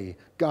way,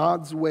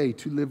 God's way,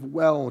 to live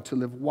well, to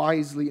live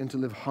wisely, and to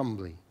live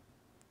humbly.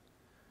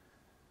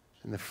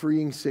 In the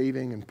freeing,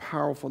 saving, and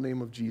powerful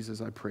name of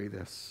Jesus, I pray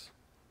this.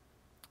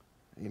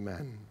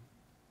 Amen.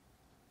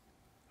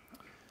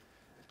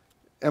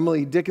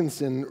 Emily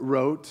Dickinson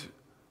wrote,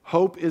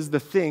 "Hope is the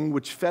thing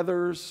with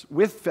feathers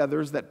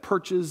that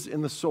perches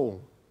in the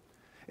soul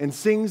and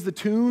sings the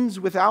tunes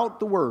without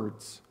the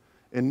words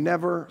and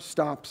never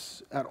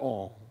stops at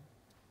all."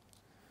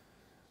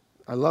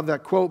 I love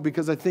that quote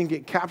because I think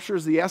it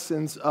captures the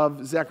essence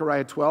of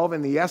Zechariah 12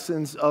 and the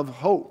essence of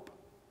hope.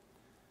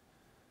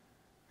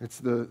 It's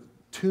the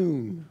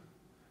tune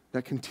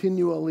that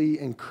continually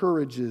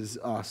encourages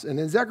us. And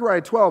in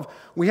Zechariah 12,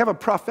 we have a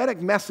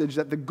prophetic message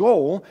that the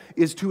goal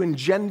is to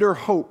engender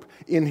hope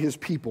in his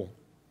people.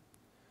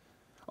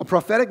 A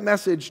prophetic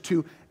message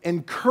to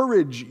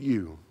encourage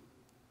you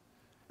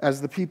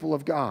as the people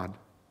of God,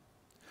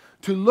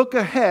 to look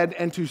ahead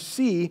and to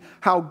see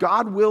how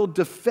God will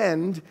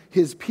defend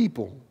his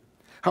people,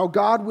 how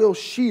God will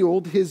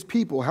shield his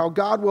people, how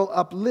God will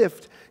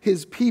uplift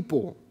his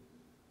people,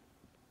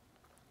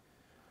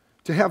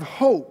 to have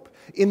hope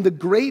in the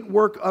great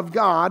work of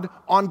God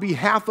on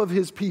behalf of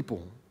his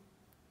people,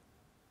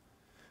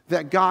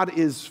 that God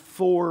is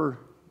for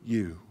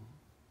you,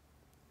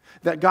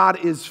 that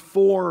God is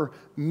for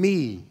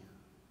me,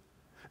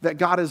 that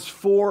God is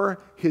for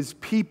his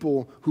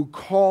people who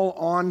call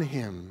on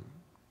him.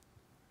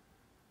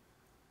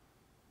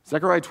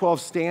 Zechariah 12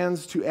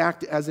 stands to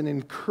act as an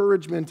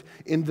encouragement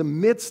in the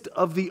midst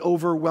of the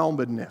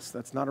overwhelmedness.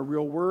 That's not a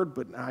real word,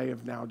 but I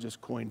have now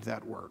just coined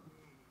that word.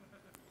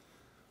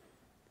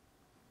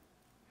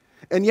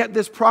 And yet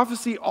this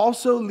prophecy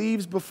also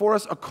leaves before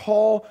us a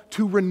call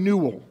to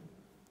renewal,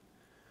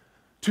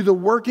 to the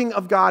working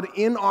of God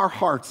in our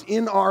hearts,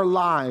 in our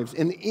lives,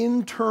 an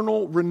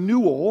internal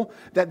renewal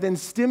that then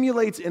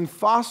stimulates and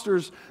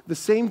fosters the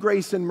same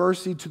grace and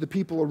mercy to the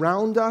people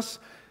around us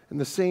and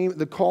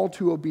the call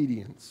to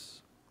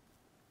obedience.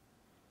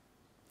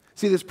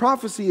 See, this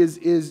prophecy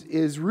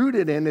is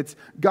rooted in, it's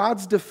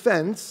God's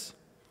defense,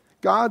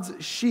 God's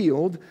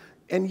shield,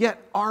 and yet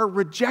our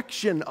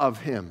rejection of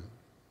him.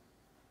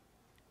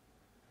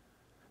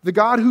 The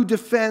God who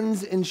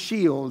defends and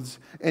shields,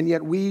 and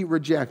yet we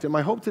reject. And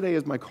my call today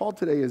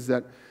is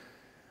that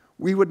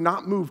we would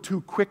not move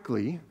too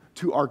quickly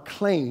to our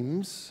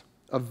claims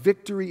of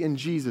victory in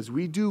Jesus.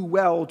 We do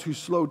well to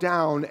slow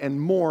down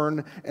and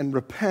mourn and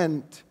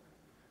repent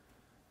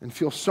and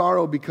feel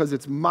sorrow because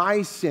it's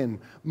my sin,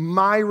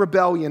 my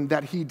rebellion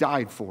that he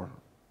died for.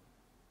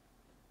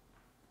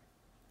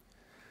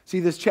 See,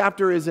 this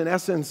chapter is in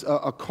essence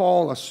a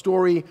call, a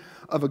story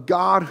of a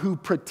God who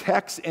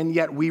protects and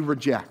yet we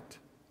reject.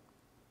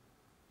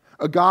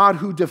 A God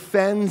who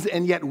defends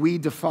and yet we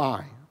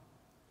defy.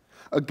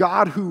 A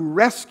God who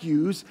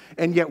rescues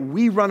and yet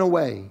we run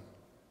away.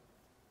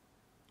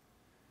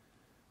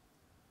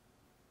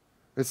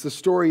 It's the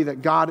story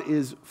that God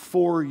is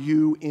for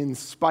you in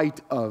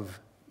spite of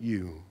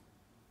you.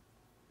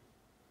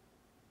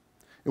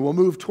 And we'll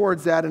move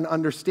towards that and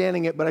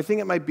understanding it, but I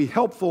think it might be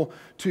helpful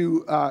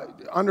to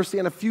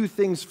understand a few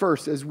things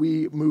first as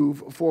we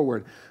move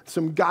forward.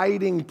 Some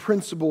guiding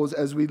principles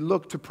as we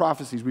look to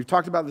prophecies. We've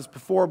talked about this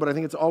before, but I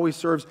think it always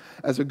serves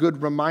as a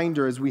good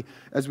reminder as we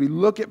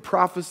look at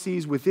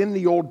prophecies within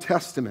the Old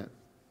Testament.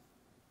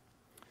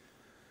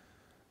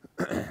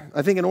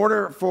 I think in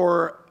order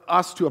for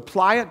us to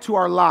apply it to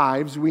our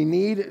lives, we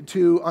need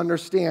to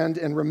understand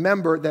and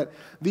remember that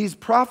these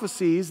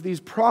prophecies, these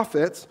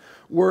prophets,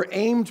 were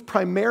aimed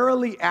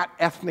primarily at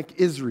ethnic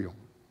Israel.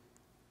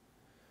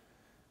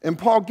 And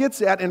Paul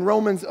gets at in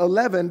Romans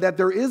 11 that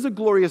there is a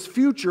glorious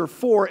future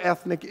for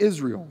ethnic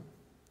Israel.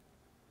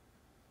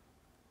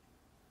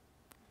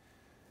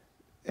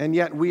 And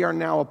yet we are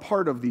now a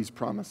part of these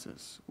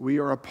promises. We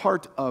are a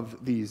part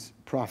of these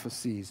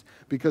prophecies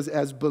because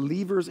as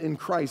believers in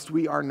Christ,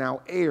 we are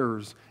now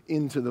heirs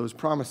into those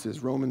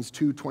promises. Romans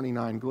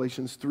 2:29,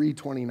 Galatians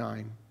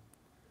 3:29.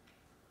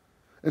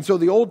 And so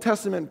the Old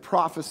Testament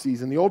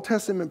prophecies and the Old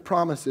Testament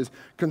promises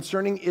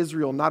concerning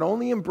Israel not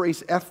only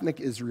embrace ethnic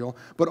Israel,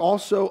 but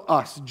also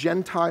us,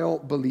 Gentile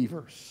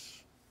believers.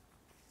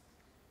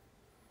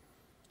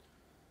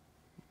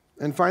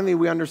 And finally,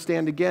 we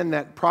understand again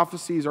that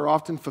prophecies are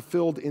often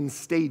fulfilled in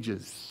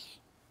stages.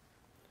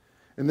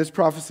 And this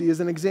prophecy is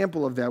an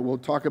example of that. We'll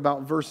talk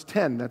about verse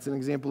 10. That's an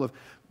example of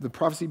the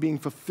prophecy being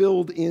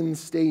fulfilled in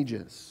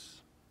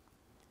stages.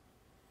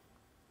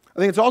 I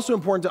think it's also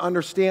important to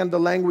understand the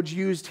language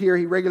used here.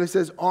 He regularly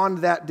says,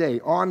 on that day,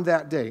 on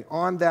that day,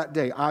 on that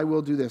day, I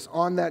will do this.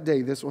 On that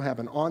day, this will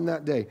happen. On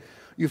that day.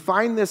 You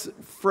find this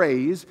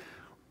phrase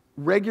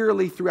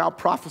regularly throughout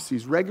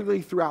prophecies,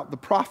 regularly throughout the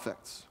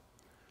prophets.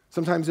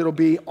 Sometimes it'll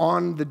be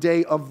on the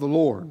day of the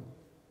Lord.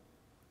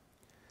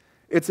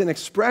 It's an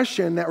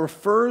expression that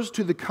refers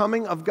to the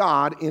coming of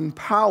God in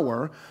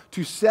power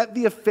to set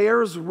the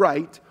affairs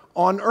right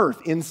on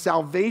earth, in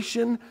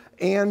salvation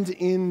and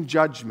in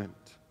judgment.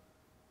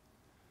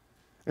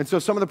 And so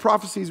some of the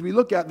prophecies we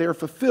look at, they're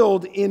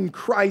fulfilled in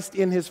Christ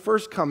in his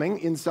first coming,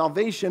 in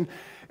salvation,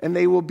 and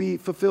they will be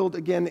fulfilled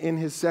again in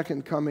his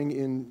second coming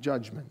in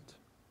judgment.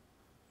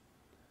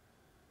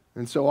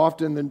 And so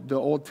often the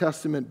Old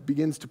Testament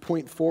begins to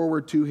point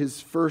forward to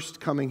his first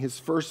coming, his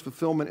first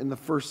fulfillment in the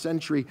first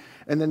century.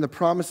 And then the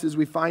promises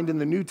we find in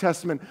the New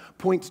Testament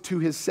point to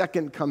his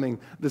second coming,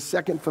 the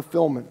second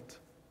fulfillment.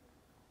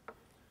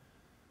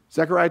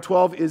 Zechariah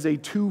 12 is a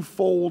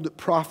twofold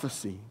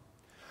prophecy.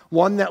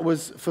 One that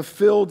was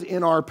fulfilled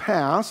in our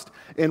past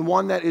and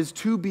one that is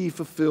to be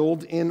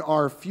fulfilled in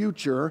our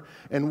future.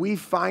 And we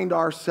find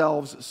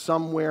ourselves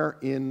somewhere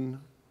in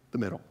the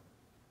middle.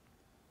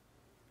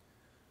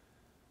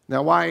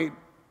 Now, why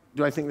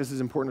do I think this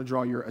is important to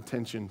draw your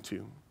attention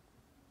to?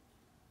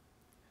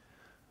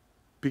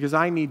 Because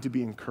I need to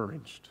be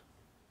encouraged.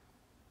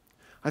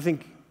 I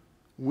think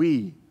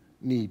we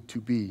need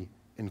to be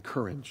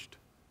encouraged.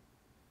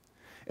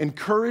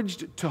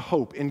 Encouraged to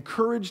hope,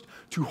 encouraged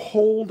to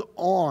hold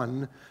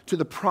on to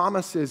the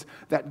promises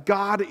that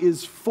God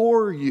is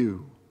for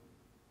you,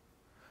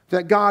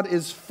 that God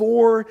is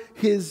for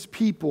his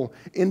people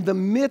in the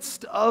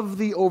midst of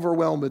the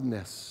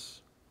overwhelmedness.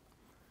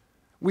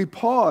 We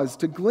pause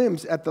to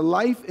glimpse at the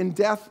life and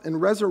death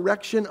and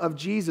resurrection of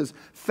Jesus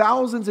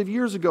thousands of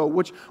years ago,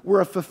 which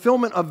were a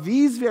fulfillment of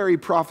these very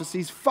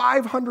prophecies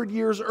 500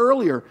 years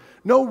earlier.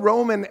 No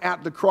Roman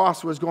at the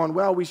cross was going,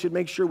 well, we should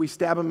make sure we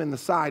stab him in the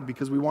side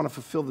because we want to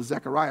fulfill the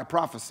Zechariah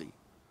prophecy.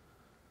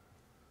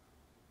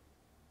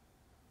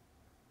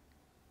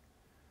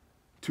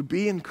 To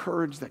be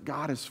encouraged that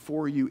God is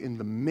for you in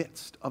the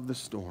midst of the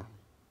storm.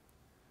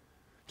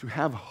 To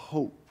have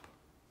hope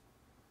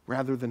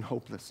rather than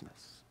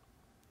hopelessness.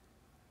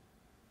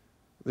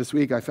 This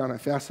week, I found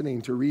it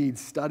fascinating to read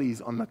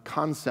studies on the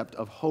concept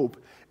of hope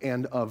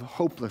and of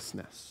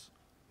hopelessness.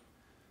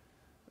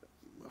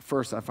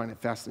 First, I find it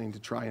fascinating to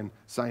try and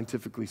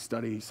scientifically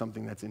study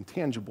something that's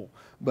intangible.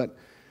 But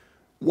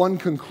one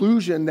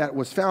conclusion that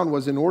was found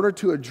was in order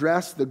to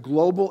address the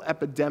global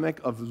epidemic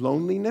of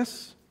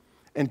loneliness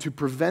and to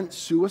prevent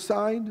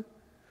suicide,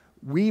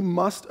 we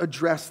must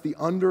address the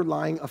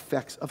underlying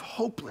effects of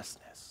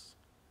hopelessness.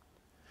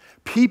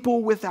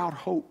 People without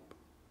hope.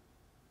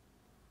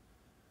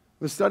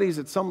 The studies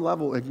at some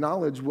level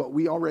acknowledge what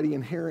we already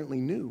inherently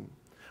knew,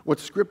 what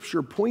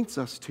Scripture points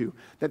us to,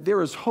 that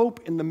there is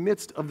hope in the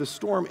midst of the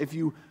storm if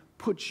you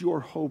put your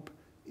hope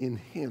in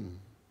him.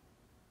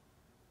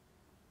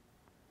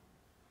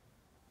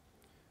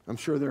 I'm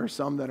sure there are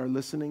some that are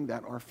listening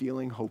that are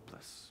feeling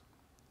hopeless.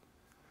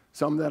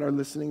 Some that are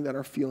listening that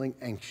are feeling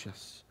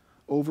anxious,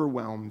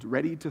 overwhelmed,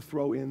 ready to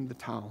throw in the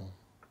towel.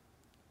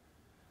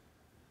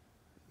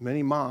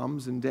 Many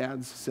moms and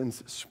dads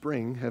since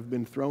spring have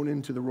been thrown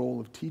into the role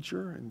of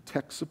teacher and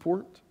tech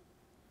support.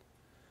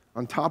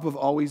 On top of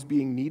always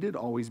being needed,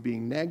 always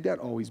being nagged at,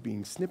 always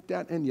being snipped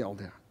at and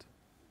yelled at.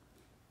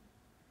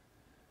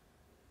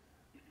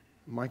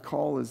 My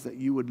call is that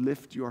you would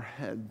lift your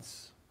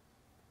heads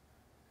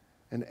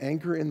and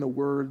anchor in the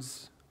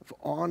words of,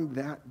 on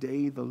that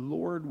day the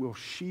Lord will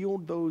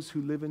shield those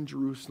who live in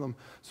Jerusalem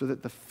so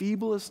that the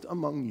feeblest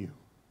among you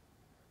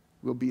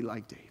will be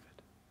like David.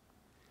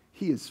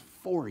 He is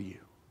for you,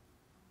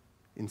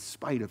 in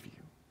spite of you.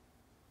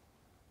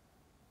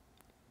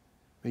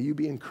 May you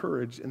be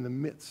encouraged in the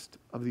midst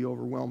of the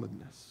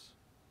overwhelmedness.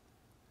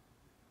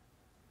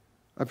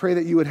 I pray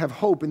that you would have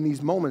hope in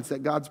these moments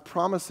that God's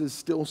promises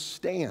still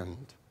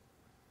stand,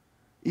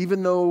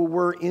 even though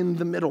we're in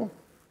the middle,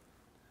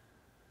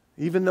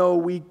 even though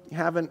we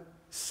haven't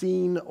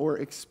seen or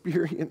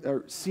experienced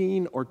or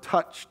seen or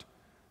touched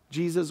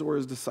Jesus or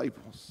his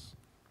disciples.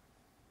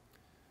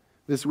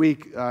 This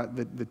week,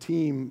 the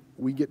team,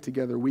 we get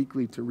together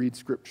weekly to read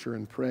Scripture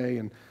and pray.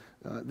 And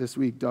this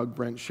week, Doug,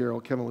 Brent,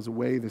 Cheryl, Kevin was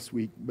away this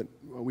week. But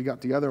we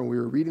got together and we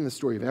were reading the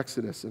story of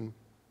Exodus. And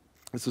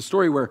it's a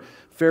story where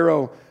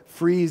Pharaoh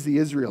frees the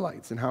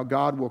Israelites and how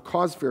God will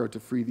cause Pharaoh to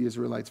free the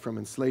Israelites from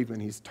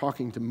enslavement. He's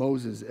talking to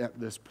Moses at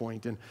this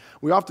point. And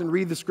we often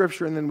read the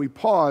Scripture and then we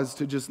pause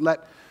to just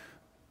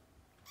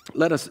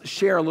let us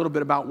share a little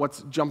bit about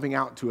what's jumping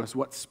out to us,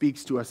 what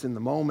speaks to us in the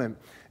moment.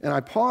 And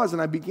I paused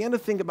and I began to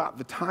think about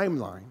the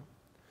timeline.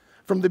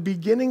 From the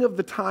beginning of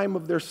the time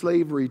of their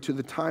slavery to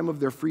the time of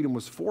their freedom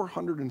was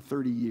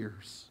 430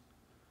 years.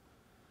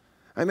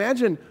 I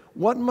imagine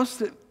what must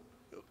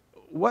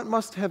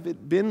have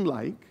it been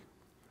like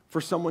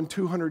for someone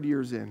 200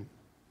 years in?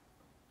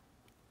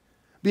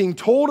 Being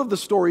told of the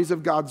stories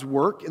of God's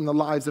work in the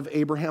lives of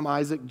Abraham,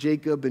 Isaac,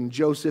 Jacob, and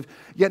Joseph,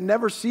 yet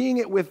never seeing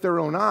it with their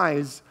own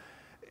eyes.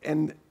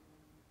 And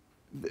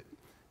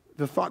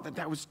the thought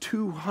that was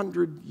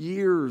 200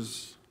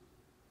 years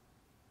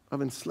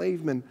of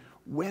enslavement.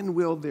 When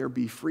will there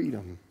be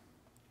freedom?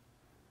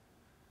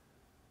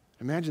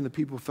 Imagine the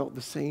people felt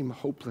the same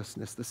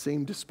hopelessness, the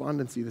same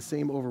despondency, the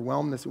same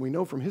overwhelmedness. And we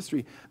know from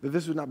history that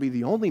this would not be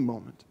the only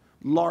moment.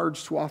 Large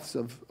swaths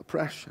of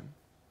oppression.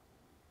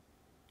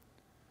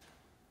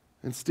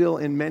 And still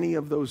in many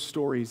of those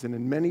stories, and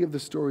in many of the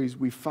stories,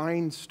 we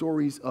find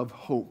stories of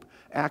hope,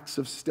 acts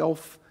of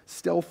stealth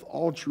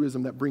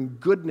altruism that bring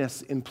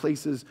goodness in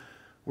places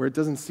where it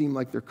doesn't seem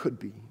like there could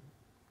be.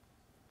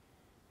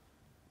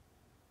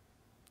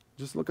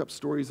 Just look up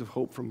stories of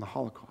hope from the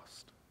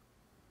Holocaust.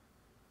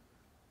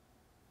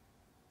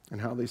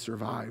 and how they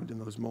survived in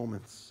those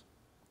moments.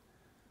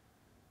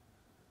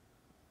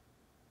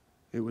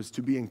 It was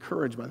to be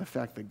encouraged by the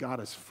fact that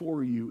God is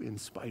for you in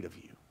spite of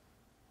you.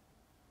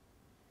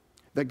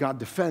 That God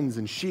defends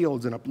and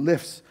shields and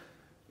uplifts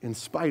in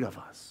spite of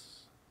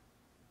us.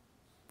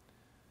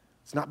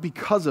 It's not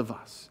because of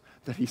us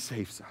that he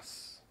saves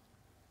us.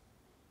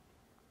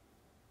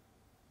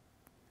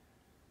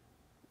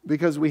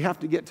 Because we have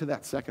to get to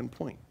that second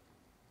point.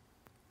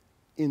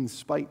 In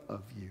spite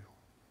of you.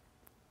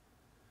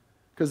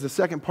 Because the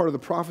second part of the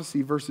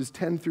prophecy, verses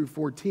 10 through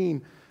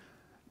 14,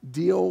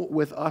 deal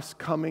with us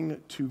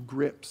coming to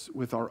grips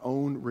with our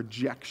own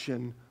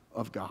rejection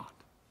of God,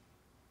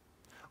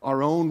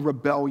 our own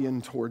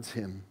rebellion towards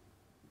him,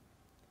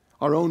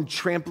 our own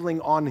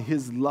trampling on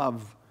his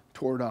love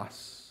toward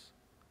us.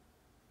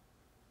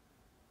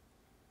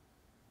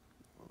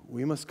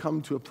 We must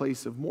come to a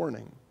place of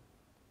mourning.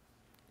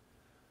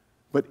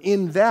 But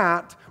in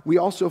that, we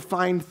also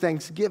find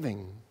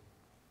thanksgiving.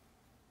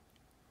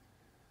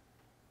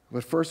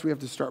 But first, we have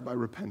to start by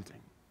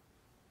repenting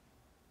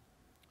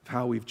of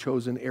how we've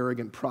chosen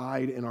arrogant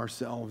pride in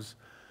ourselves,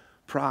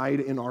 pride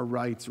in our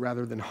rights,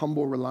 rather than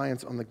humble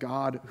reliance on the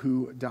God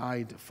who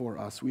died for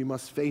us. We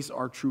must face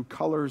our true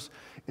colors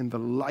in the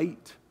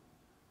light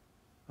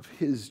of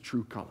his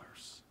true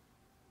colors.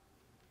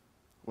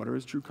 What are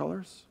his true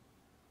colors?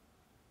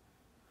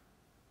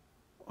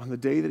 On the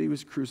day that he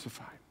was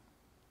crucified,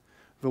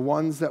 the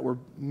ones that were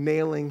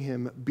nailing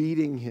him,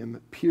 beating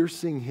him,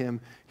 piercing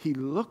him, he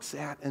looks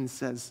at and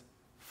says,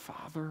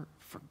 Father,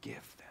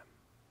 forgive them.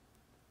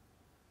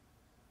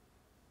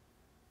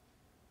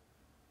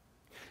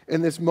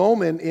 In this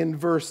moment in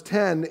verse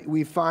 10,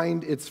 we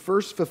find its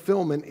first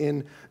fulfillment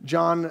in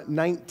John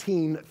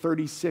 19,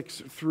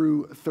 36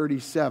 through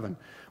 37.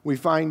 We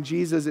find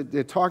Jesus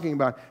talking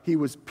about he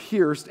was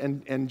pierced,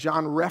 and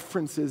John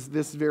references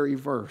this very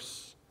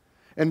verse.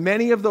 And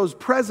many of those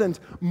present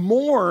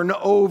mourn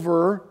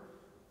over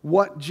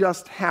what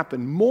just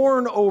happened,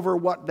 mourn over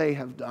what they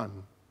have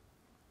done.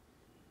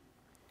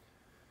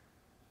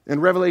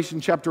 In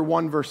Revelation chapter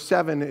 1, verse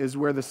 7 is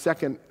where the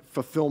second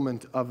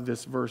fulfillment of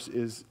this verse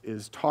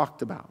is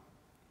talked about.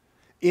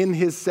 In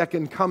his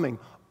second coming,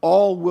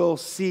 all will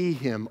see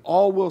him,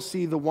 all will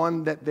see the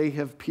one that they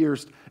have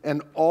pierced,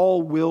 and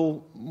all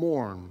will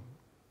mourn.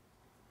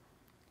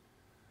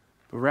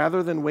 But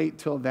rather than wait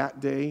till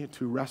that day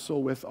to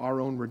wrestle with our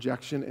own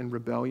rejection and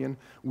rebellion,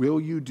 will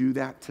you do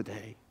that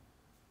today?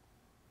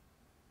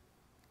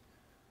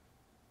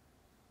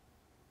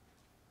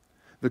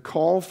 The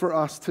call for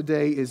us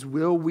today is,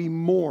 will we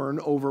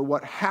mourn over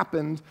what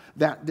happened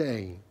that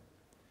day?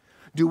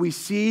 Do we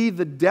see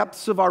the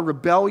depths of our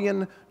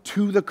rebellion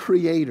to the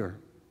Creator?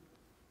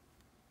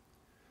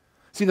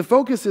 See, the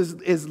focus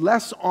is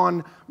less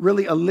on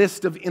really a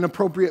list of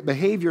inappropriate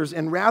behaviors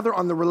and rather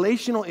on the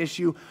relational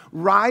issue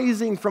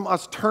rising from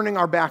us turning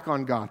our back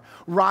on God,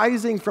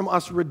 rising from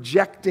us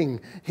rejecting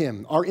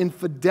him, our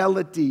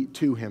infidelity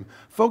to him.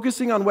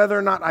 Focusing on whether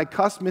or not I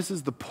cuss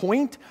misses the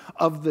point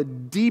of the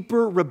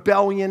deeper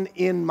rebellion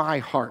in my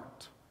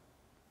heart.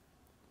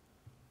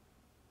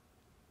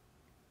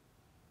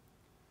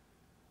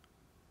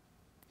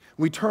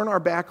 We turn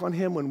our back on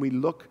him when we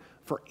look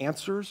for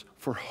answers,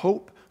 for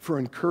hope, for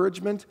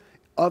encouragement,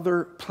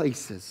 other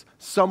places,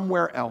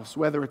 somewhere else,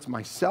 whether it's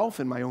myself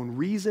and my own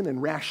reason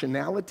and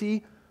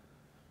rationality,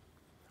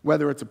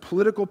 whether it's a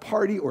political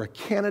party or a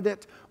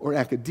candidate or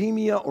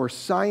academia or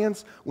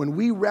science, when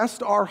we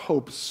rest our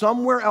hope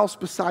somewhere else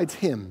besides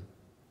him,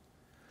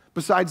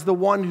 besides the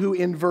one who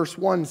in verse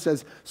 1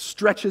 says,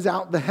 stretches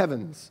out the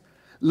heavens,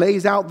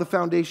 lays out the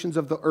foundations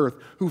of the earth,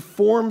 who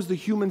forms the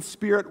human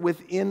spirit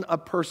within a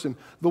person,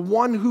 the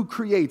one who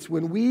creates.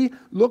 When we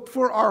look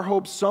for our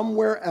hope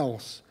somewhere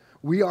else,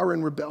 we are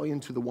in rebellion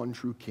to the one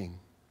true King.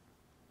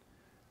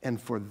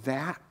 And for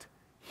that,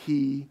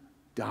 he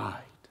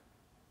died.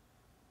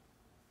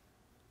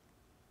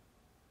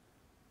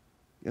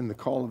 And the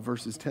call of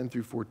verses 10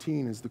 through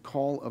 14 is the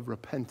call of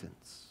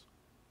repentance.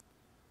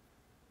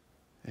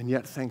 And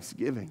yet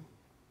thanksgiving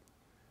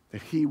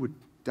that he would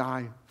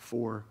die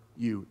for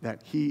you,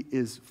 that he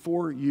is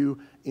for you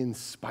in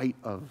spite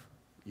of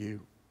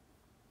you.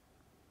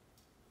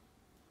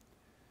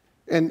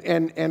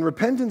 And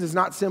repentance is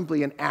not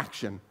simply an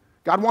action.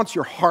 God wants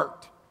your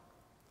heart.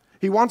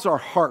 He wants our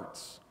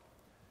hearts.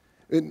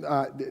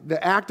 The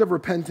act of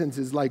repentance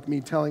is like me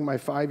telling my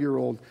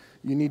 5-year-old,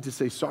 you need to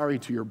say sorry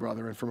to your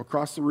brother. And from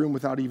across the room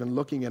without even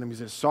looking at him, he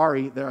says,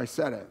 sorry, there I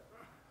said it.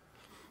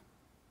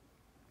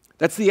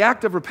 That's the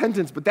act of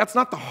repentance, but that's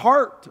not the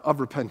heart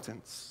of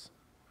repentance.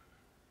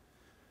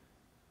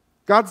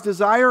 God's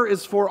desire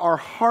is for our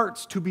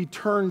hearts to be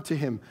turned to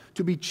him,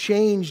 to be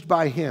changed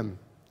by him.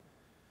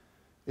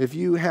 If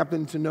you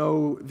happen to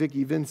know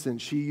Vicki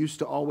Vincent, she used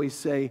to always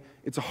say,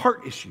 it's a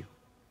heart issue.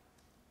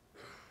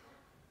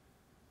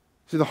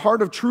 So the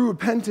heart of true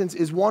repentance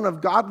is one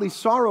of godly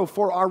sorrow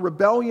for our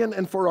rebellion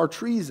and for our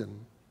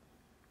treason.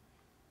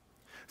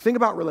 Think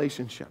about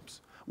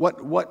relationships.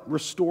 What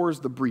restores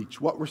the breach,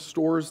 what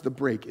restores the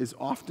break is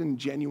often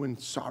genuine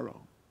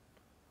sorrow,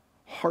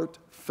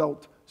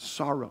 heartfelt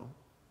sorrow.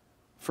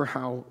 for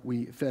how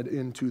we fed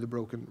into the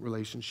broken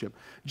relationship.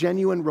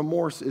 Genuine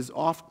remorse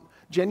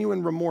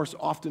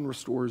often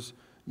restores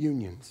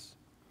unions.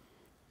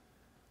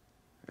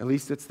 At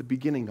least it's the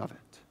beginning of it.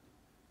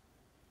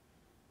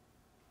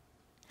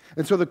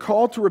 And so the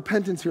call to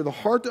repentance here, the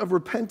heart of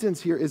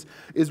repentance here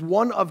is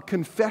one of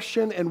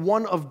confession and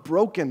one of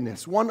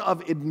brokenness, one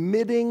of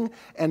admitting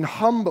and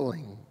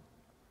humbling.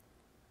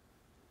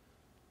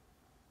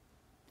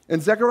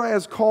 And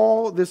Zechariah's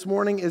call this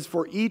morning is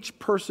for each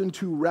person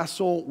to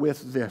wrestle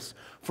with this,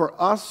 for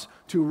us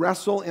to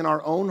wrestle in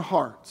our own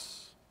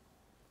hearts.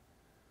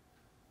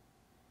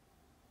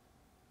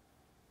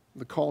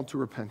 The call to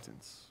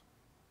repentance,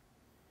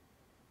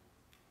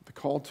 the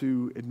call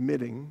to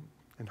admitting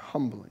and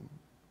humbling.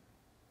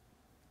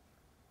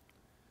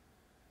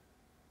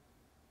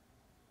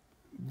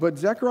 But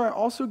Zechariah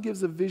also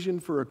gives a vision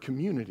for a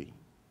community.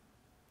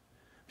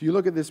 If you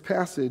look at this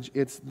passage,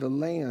 it's the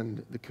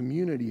land, the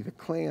community, the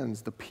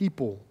clans, the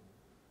people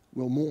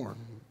will mourn.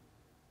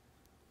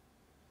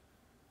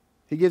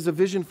 He gives a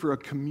vision for a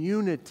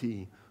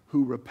community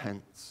who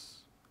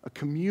repents, a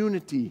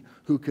community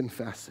who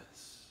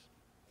confesses.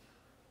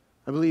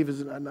 I believe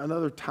is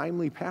another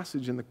timely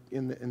passage in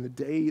the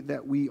day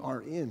that we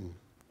are in,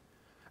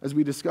 as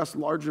we discuss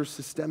larger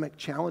systemic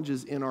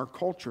challenges in our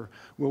culture,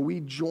 where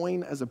we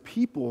join as a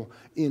people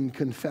in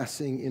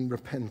confessing, in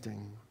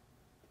repenting.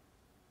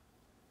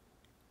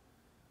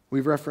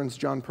 We've referenced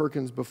John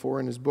Perkins before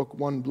in his book,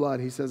 One Blood.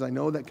 He says, I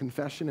know that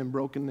confession and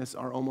brokenness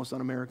are almost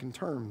un-American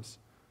terms.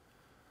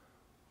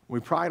 We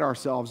pride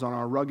ourselves on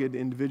our rugged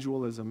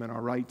individualism and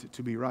our right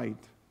to be right.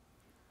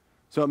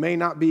 So it may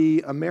not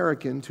be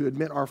American to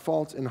admit our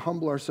faults and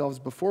humble ourselves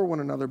before one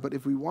another, but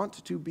if we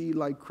want to be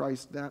like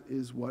Christ, that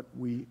is what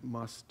we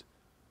must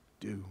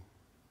do.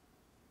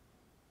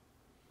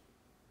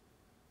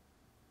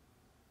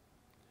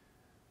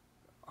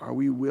 Are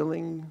we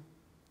willing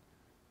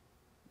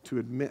to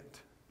admit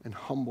and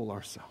humble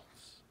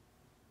ourselves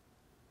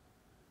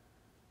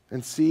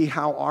and see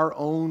how our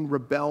own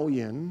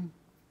rebellion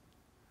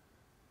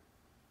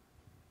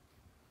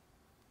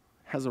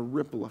has a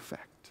ripple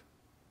effect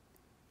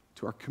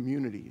to our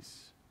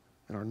communities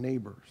and our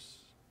neighbors?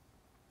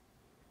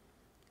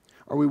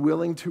 Are we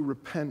willing to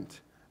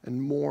repent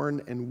and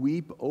mourn and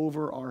weep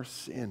over our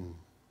sin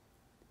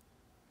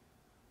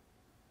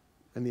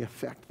and the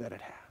effect that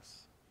it has?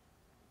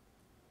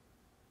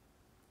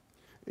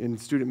 In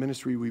student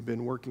ministry, we've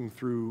been working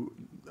through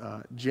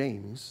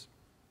James,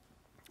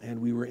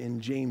 and we were in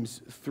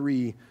James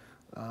 3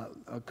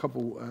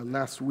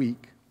 last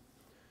week.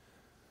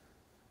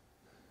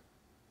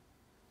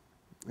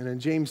 And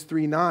in James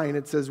 3:9,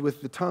 it says,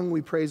 with the tongue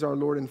we praise our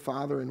Lord and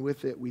Father, and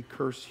with it we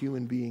curse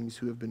human beings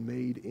who have been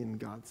made in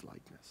God's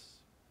likeness.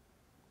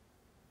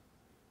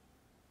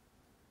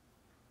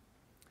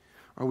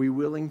 Are we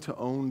willing to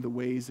own the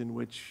ways in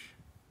which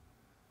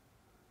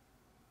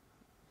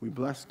we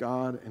bless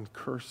God and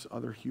curse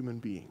other human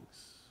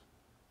beings?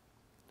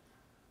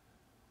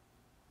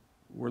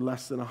 We're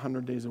less than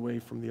 100 days away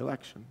from the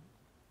election.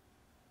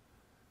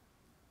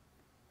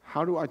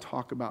 How do I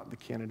talk about the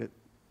candidate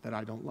that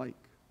I don't like?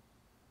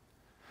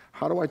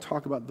 How do I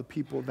talk about the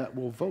people that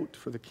will vote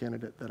for the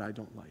candidate that I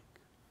don't like?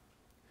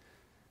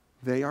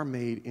 They are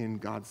made in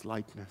God's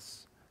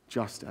likeness,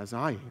 just as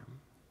I am.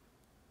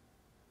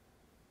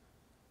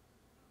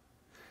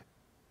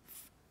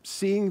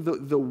 Seeing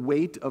the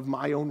weight of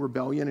my own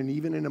rebellion, and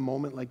even in a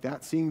moment like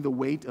that, seeing the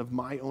weight of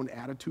my own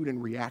attitude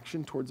and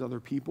reaction towards other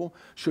people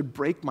should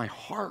break my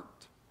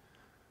heart,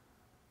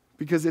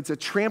 because it's a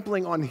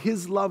trampling on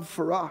His love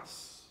for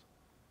us.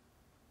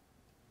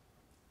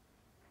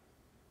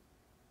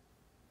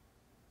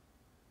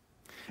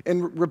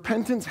 And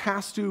repentance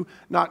has to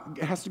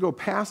go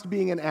past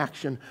being an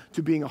action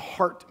to being a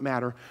heart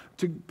matter.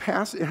 It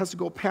has to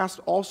go past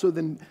also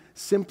than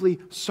simply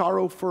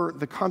sorrow for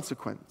the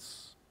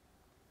consequence.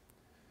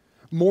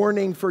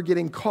 Mourning for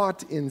getting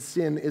caught in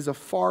sin is a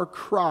far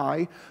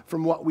cry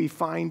from what we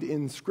find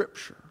in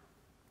Scripture.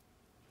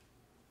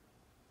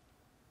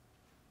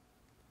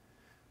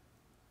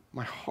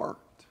 My heart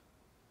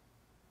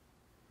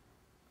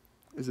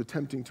is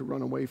attempting to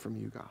run away from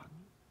you, God,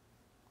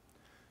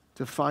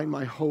 to find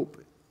my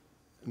hope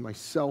in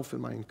myself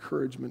and my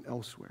encouragement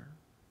elsewhere.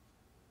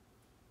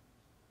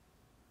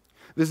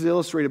 This is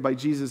illustrated by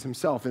Jesus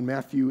himself in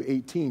Matthew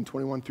 18,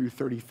 21 through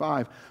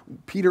 35.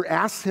 Peter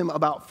asks him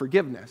about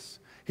forgiveness.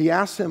 He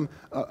asks him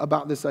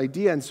about this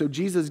idea, and so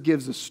Jesus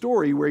gives a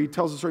story where he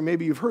tells a story.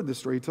 Maybe you've heard this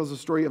story. He tells a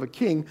story of a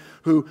king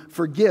who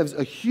forgives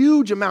a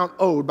huge amount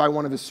owed by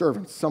one of his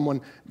servants, someone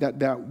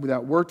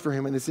that worked for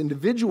him, and this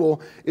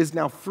individual is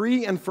now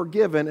free and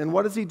forgiven, and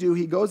what does he do?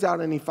 He goes out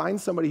and he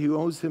finds somebody who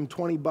owes him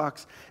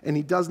 $20, and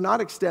he does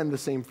not extend the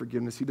same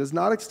forgiveness. He does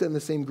not extend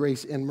the same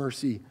grace and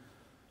mercy,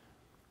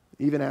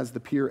 even as the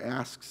peer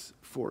asks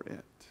for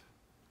it.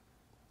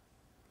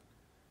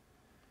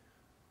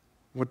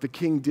 What the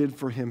king did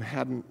for him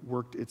hadn't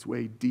worked its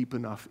way deep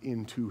enough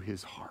into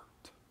his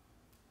heart.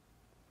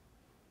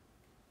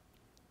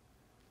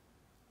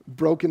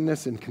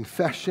 brokenness and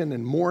confession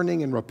and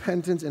mourning and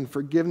repentance and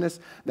forgiveness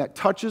that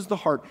touches the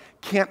heart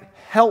can't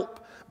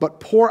help but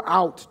pour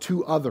out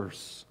to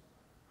others.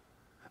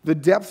 The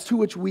depths to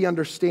which we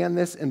understand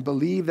this and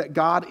believe that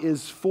God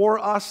is for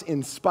us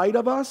in spite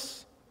of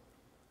us,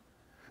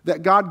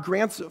 that God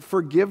grants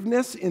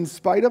forgiveness in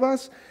spite of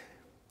us,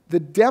 the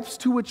depths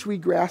to which we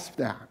grasp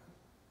that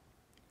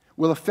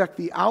will affect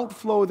the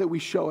outflow that we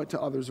show it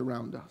to others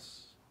around us.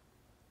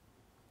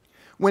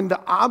 When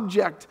the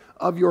object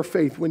of your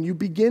faith, when you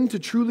begin to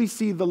truly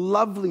see the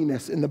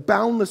loveliness and the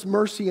boundless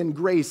mercy and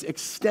grace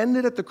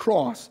extended at the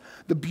cross,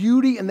 the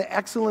beauty and the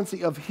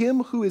excellency of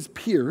Him who is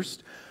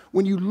pierced,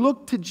 when you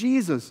look to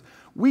Jesus,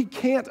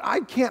 I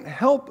can't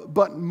help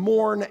but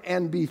mourn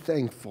and be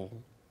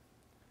thankful,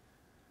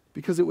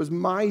 because it was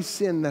my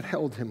sin that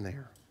held Him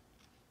there.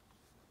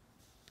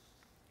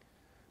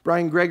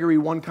 Brian Gregory,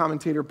 one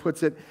commentator,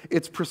 puts it,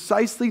 it's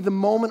precisely the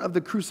moment of the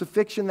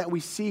crucifixion that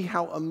we see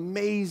how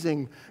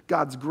amazing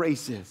God's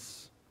grace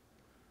is.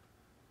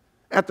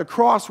 At the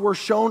cross, we're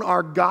shown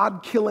our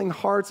God-killing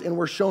hearts and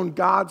we're shown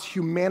God's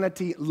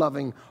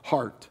humanity-loving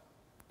heart.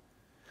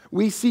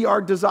 We see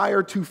our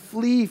desire to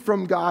flee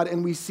from God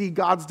and we see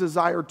God's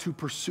desire to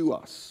pursue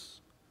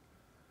us.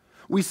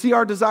 We see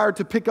our desire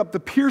to pick up the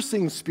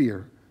piercing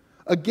spear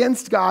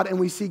against God, and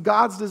we see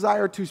God's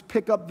desire to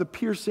pick up the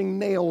piercing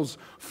nails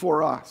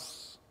for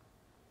us.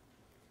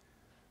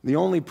 The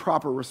only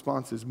proper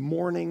response is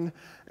mourning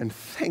and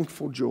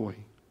thankful joy.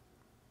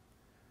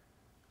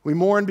 We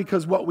mourn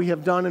because what we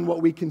have done and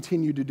what we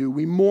continue to do.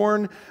 We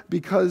mourn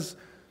because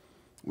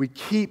we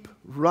keep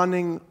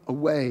running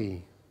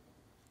away.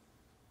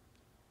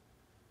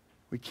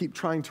 We keep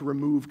trying to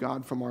remove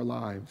God from our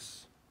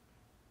lives.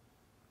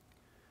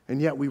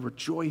 And yet we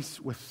rejoice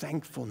with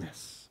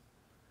thankfulness.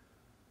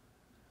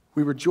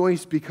 We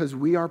rejoice because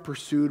we are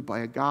pursued by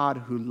a God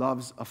who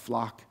loves a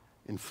flock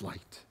in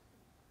flight.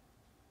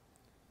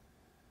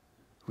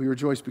 We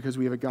rejoice because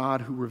we have a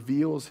God who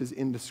reveals His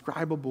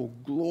indescribable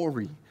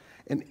glory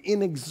and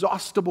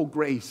inexhaustible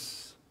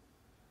grace,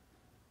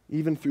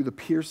 even through the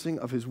piercing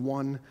of His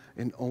one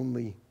and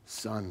only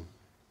Son.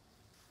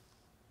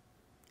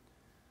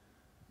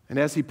 And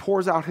as He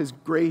pours out His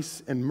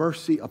grace and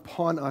mercy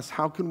upon us,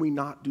 how can we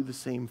not do the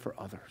same for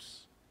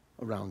others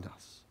around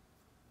us?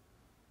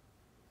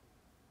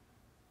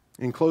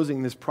 In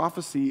closing, this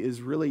prophecy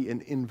is really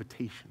an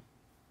invitation.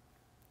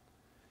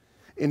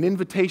 An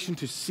invitation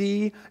to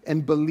see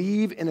and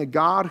believe in a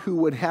God who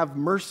would have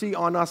mercy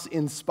on us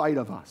in spite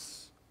of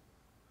us.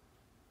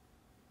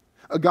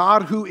 A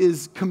God who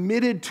is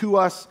committed to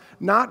us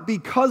not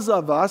because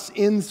of us,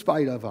 in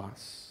spite of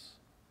us.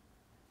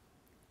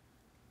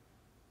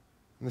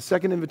 And the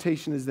second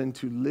invitation is then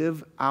to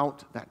live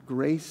out that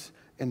grace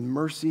and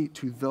mercy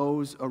to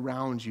those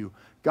around you.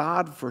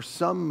 God, for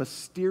some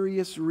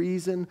mysterious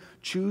reason,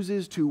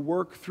 chooses to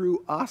work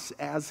through us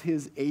as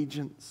His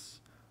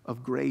agents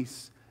of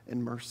grace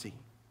and mercy.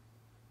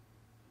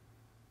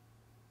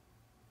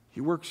 He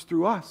works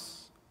through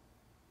us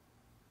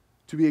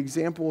to be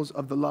examples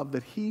of the love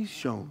that He's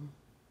shown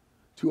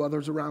to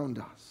others around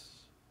us.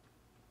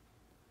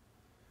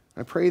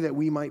 I pray that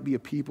we might be a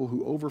people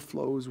who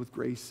overflows with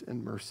grace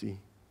and mercy,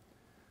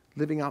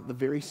 living out the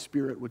very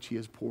Spirit which He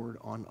has poured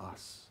on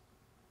us.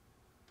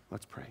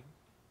 Let's pray.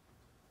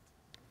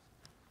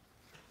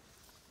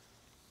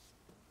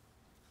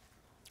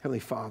 Heavenly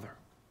Father,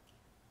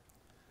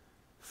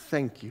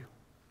 thank you.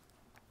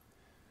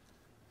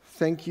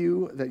 Thank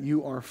you that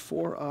you are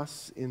for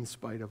us in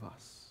spite of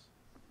us.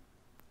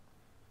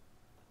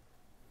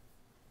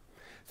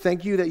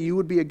 Thank you that you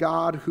would be a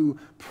God who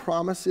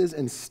promises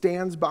and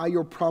stands by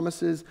your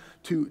promises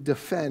to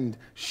defend,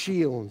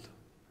 shield,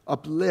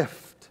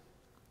 uplift,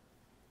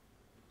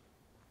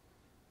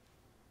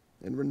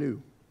 and renew.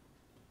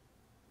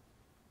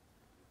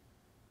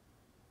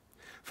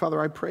 Father,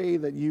 I pray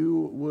that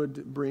you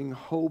would bring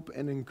hope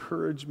and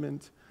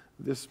encouragement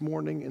this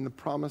morning in the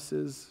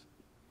promises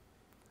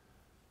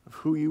of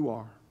who you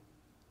are.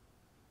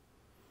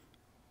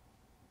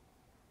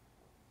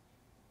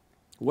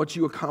 What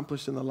you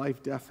accomplished in the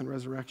life, death, and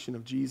resurrection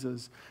of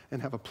Jesus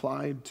and have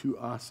applied to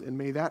us. And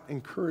may that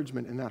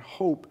encouragement and that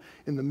hope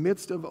in the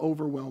midst of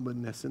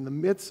overwhelmedness, in the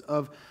midst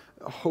of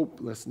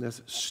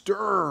hopelessness,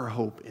 stir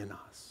hope in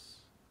us.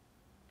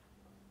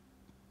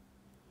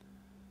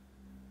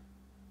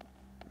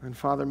 And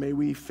Father, may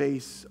we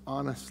face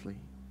honestly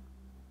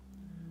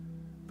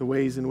the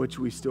ways in which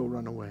we still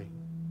run away,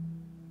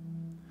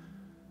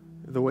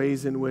 the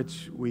ways in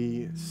which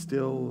we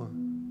still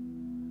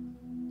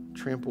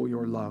trample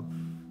your love,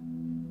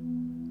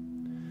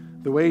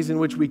 the ways in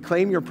which we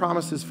claim your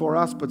promises for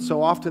us, but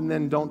so often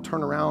then don't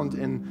turn around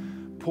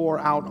and pour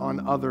out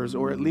on others,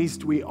 or at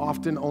least we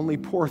often only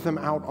pour them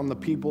out on the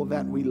people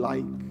that we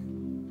like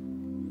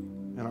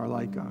and are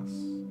like us.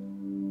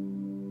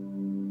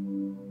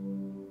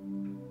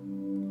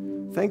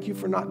 Thank you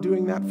for not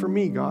doing that for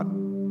me, God.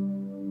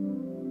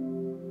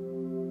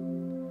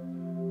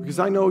 Because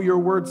I know your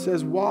word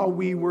says, while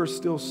we were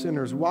still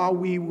sinners, while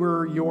we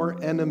were your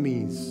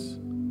enemies,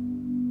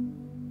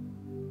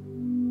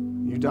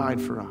 you died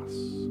for us.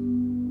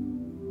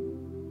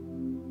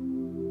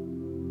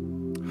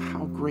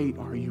 great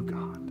are you,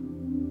 God?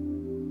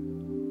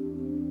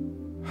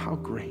 How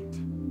great.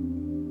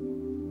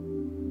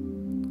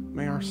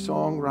 May our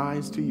song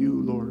rise to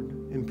you, Lord,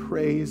 in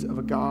praise of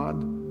a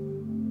God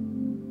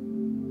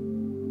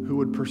who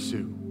would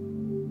pursue,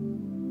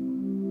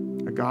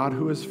 a God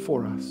who is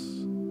for us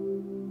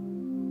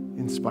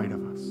in spite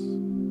of us.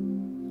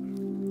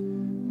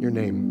 In your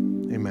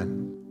name, amen.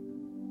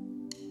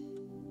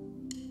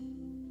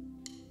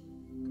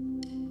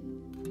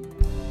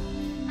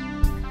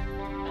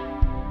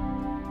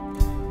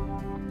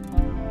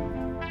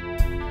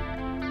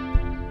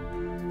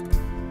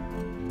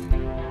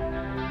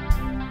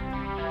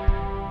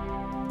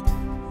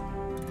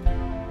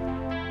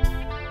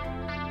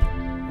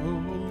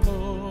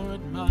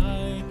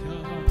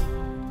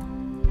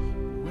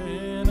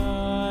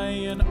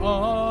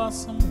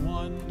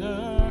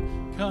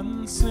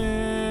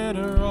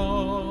 Consider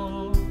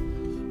all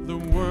the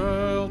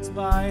worlds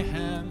thy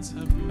hands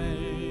have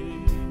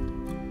made.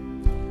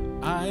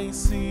 I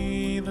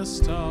see the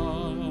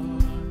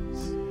stars,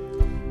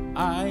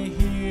 I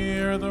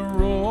hear the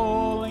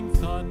rolling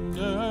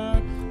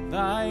thunder,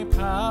 thy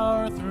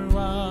power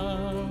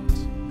throughout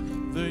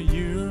the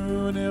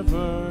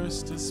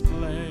universe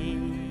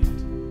displayed.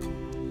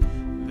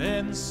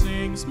 Then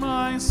sings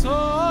my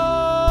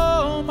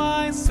soul,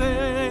 my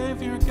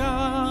Savior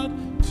God,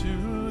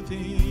 to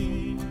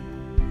thee.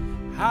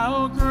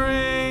 How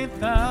great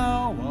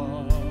thou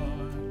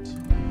art,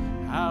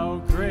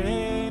 how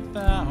great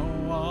thou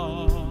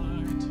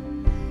art.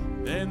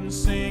 Then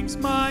sings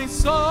my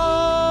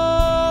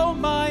soul,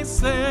 my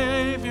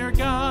Savior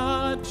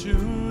God,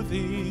 to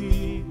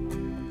thee.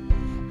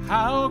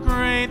 How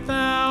great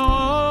thou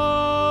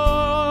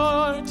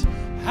art,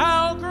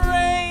 how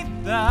great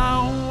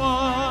thou art.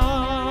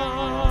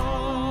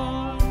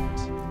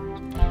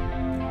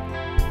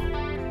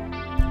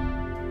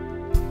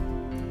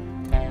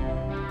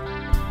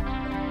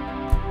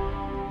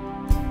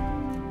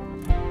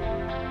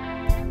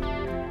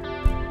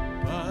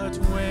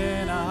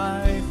 When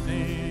I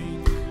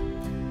think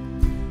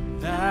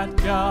that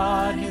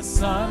God, his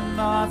Son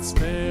not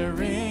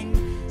sparing,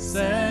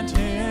 sent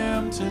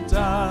him to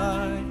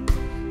die,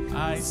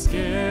 I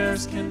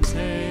scarce can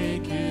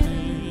take it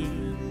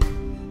in,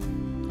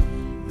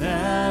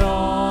 that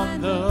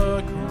on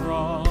the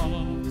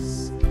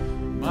cross,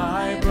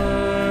 my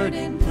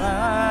burden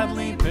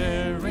gladly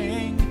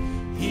bearing,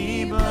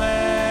 he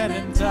bled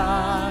and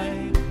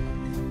died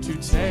to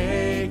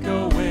take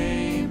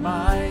away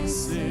my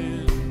sin.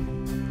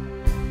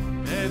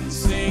 Then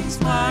sings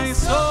my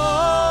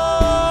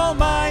soul,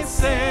 my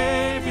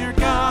Savior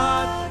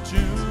God, to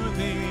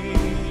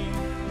thee.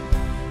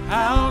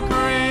 How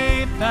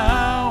great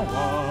thou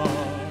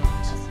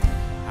art,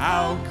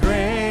 how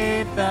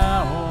great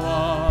thou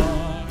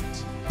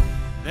art.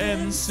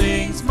 Then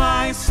sings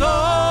my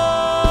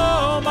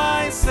soul,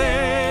 my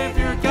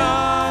Savior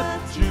God,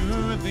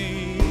 to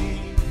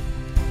thee.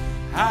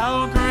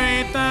 How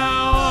great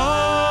thou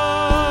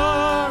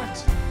art,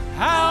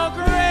 how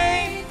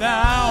great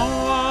thou art.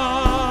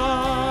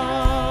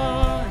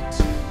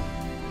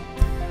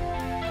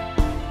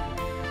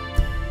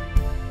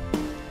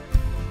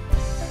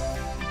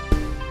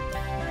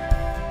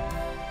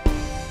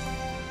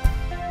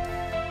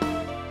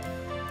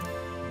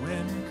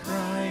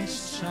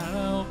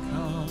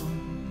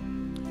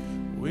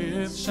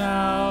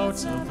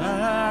 Shouts of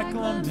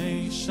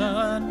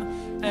acclamation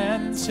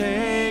and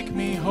take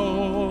me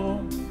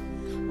home.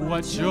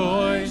 What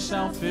joy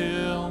shall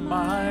fill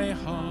my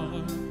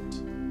heart?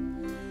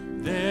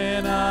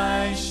 Then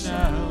I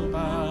shall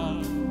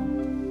bow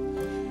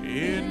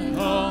in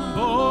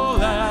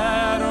humble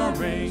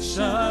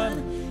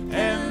adoration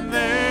and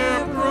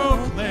there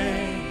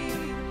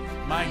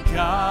proclaim, my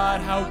God,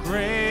 how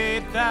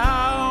great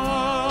thou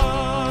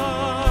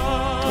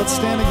art. Let's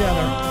stand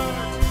together.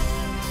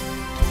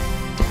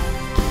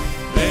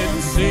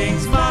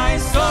 Sings my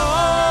soul,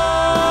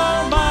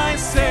 my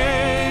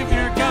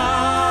Savior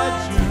God,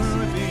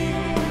 to thee.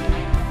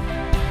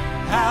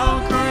 How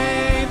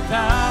great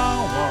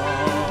thou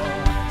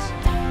art,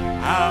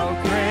 how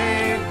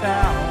great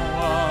thou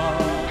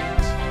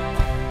art.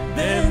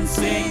 Then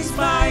sings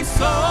my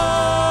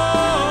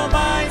soul,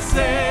 my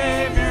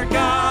Savior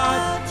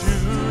God,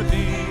 to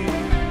thee.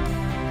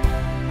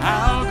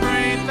 How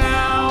great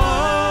thou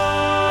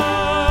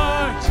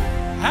art,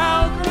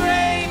 how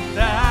great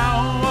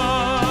thou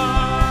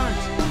art.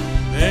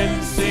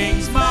 Then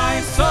sings my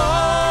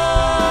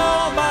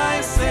soul,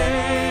 my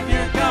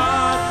Savior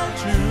God,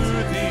 to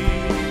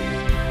thee.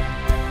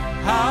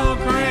 How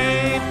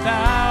great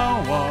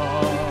thou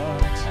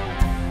art,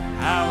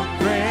 how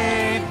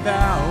great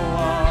thou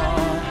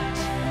art.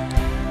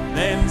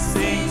 Then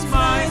sings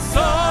my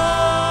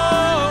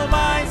soul,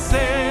 my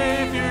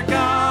Savior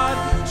God,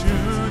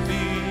 to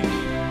thee.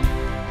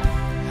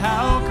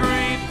 How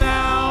great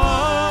thou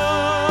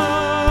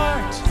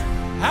art,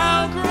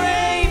 how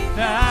great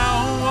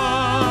thou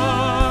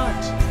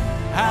art.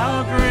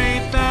 How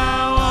great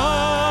thou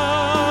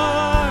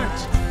art,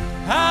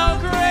 how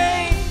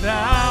great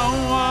thou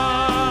art.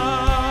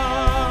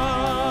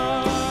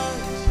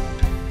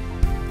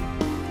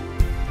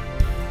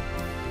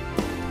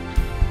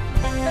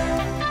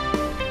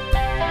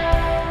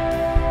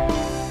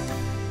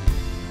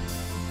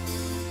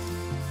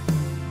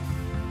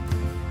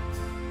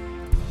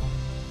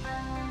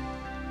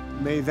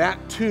 May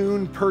that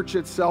tune perch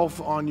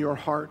itself on your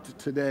heart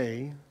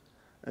today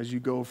as you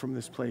go from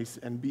this place,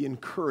 and be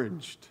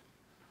encouraged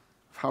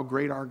of how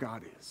great our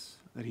God is,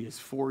 that he is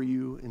for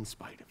you in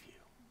spite of you.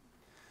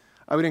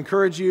 I would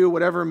encourage you,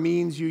 whatever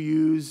means you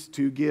use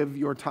to give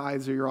your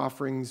tithes or your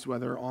offerings,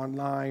 whether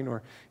online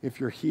or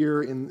if you're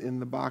here in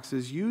the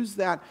boxes, use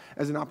that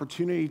as an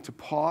opportunity to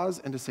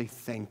pause and to say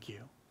thank you.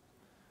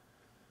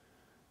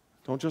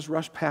 Don't just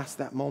rush past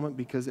that moment,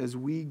 because as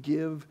we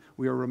give,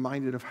 we are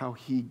reminded of how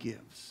he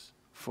gives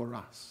for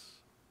us.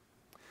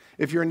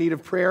 If you're in need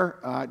of prayer,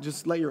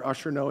 just let your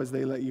usher know as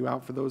they let you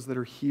out. For those that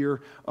are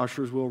here,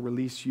 ushers will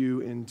release you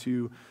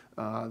into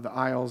the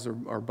aisles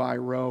or by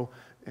row.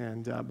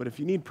 But if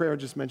you need prayer,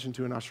 just mention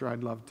to an usher.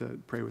 I'd love to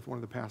pray with one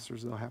of the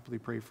pastors. They'll happily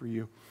pray for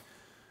you.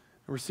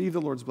 And receive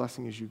the Lord's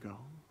blessing as you go.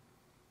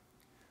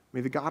 May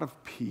the God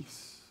of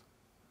peace,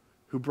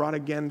 who brought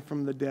again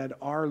from the dead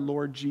our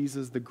Lord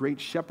Jesus, the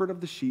great shepherd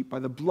of the sheep, by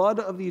the blood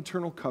of the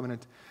eternal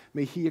covenant,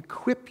 may he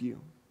equip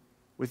you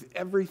with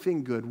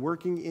everything good,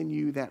 working in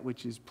you that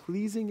which is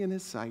pleasing in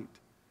his sight.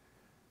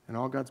 And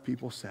all God's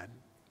people said,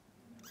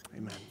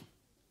 amen.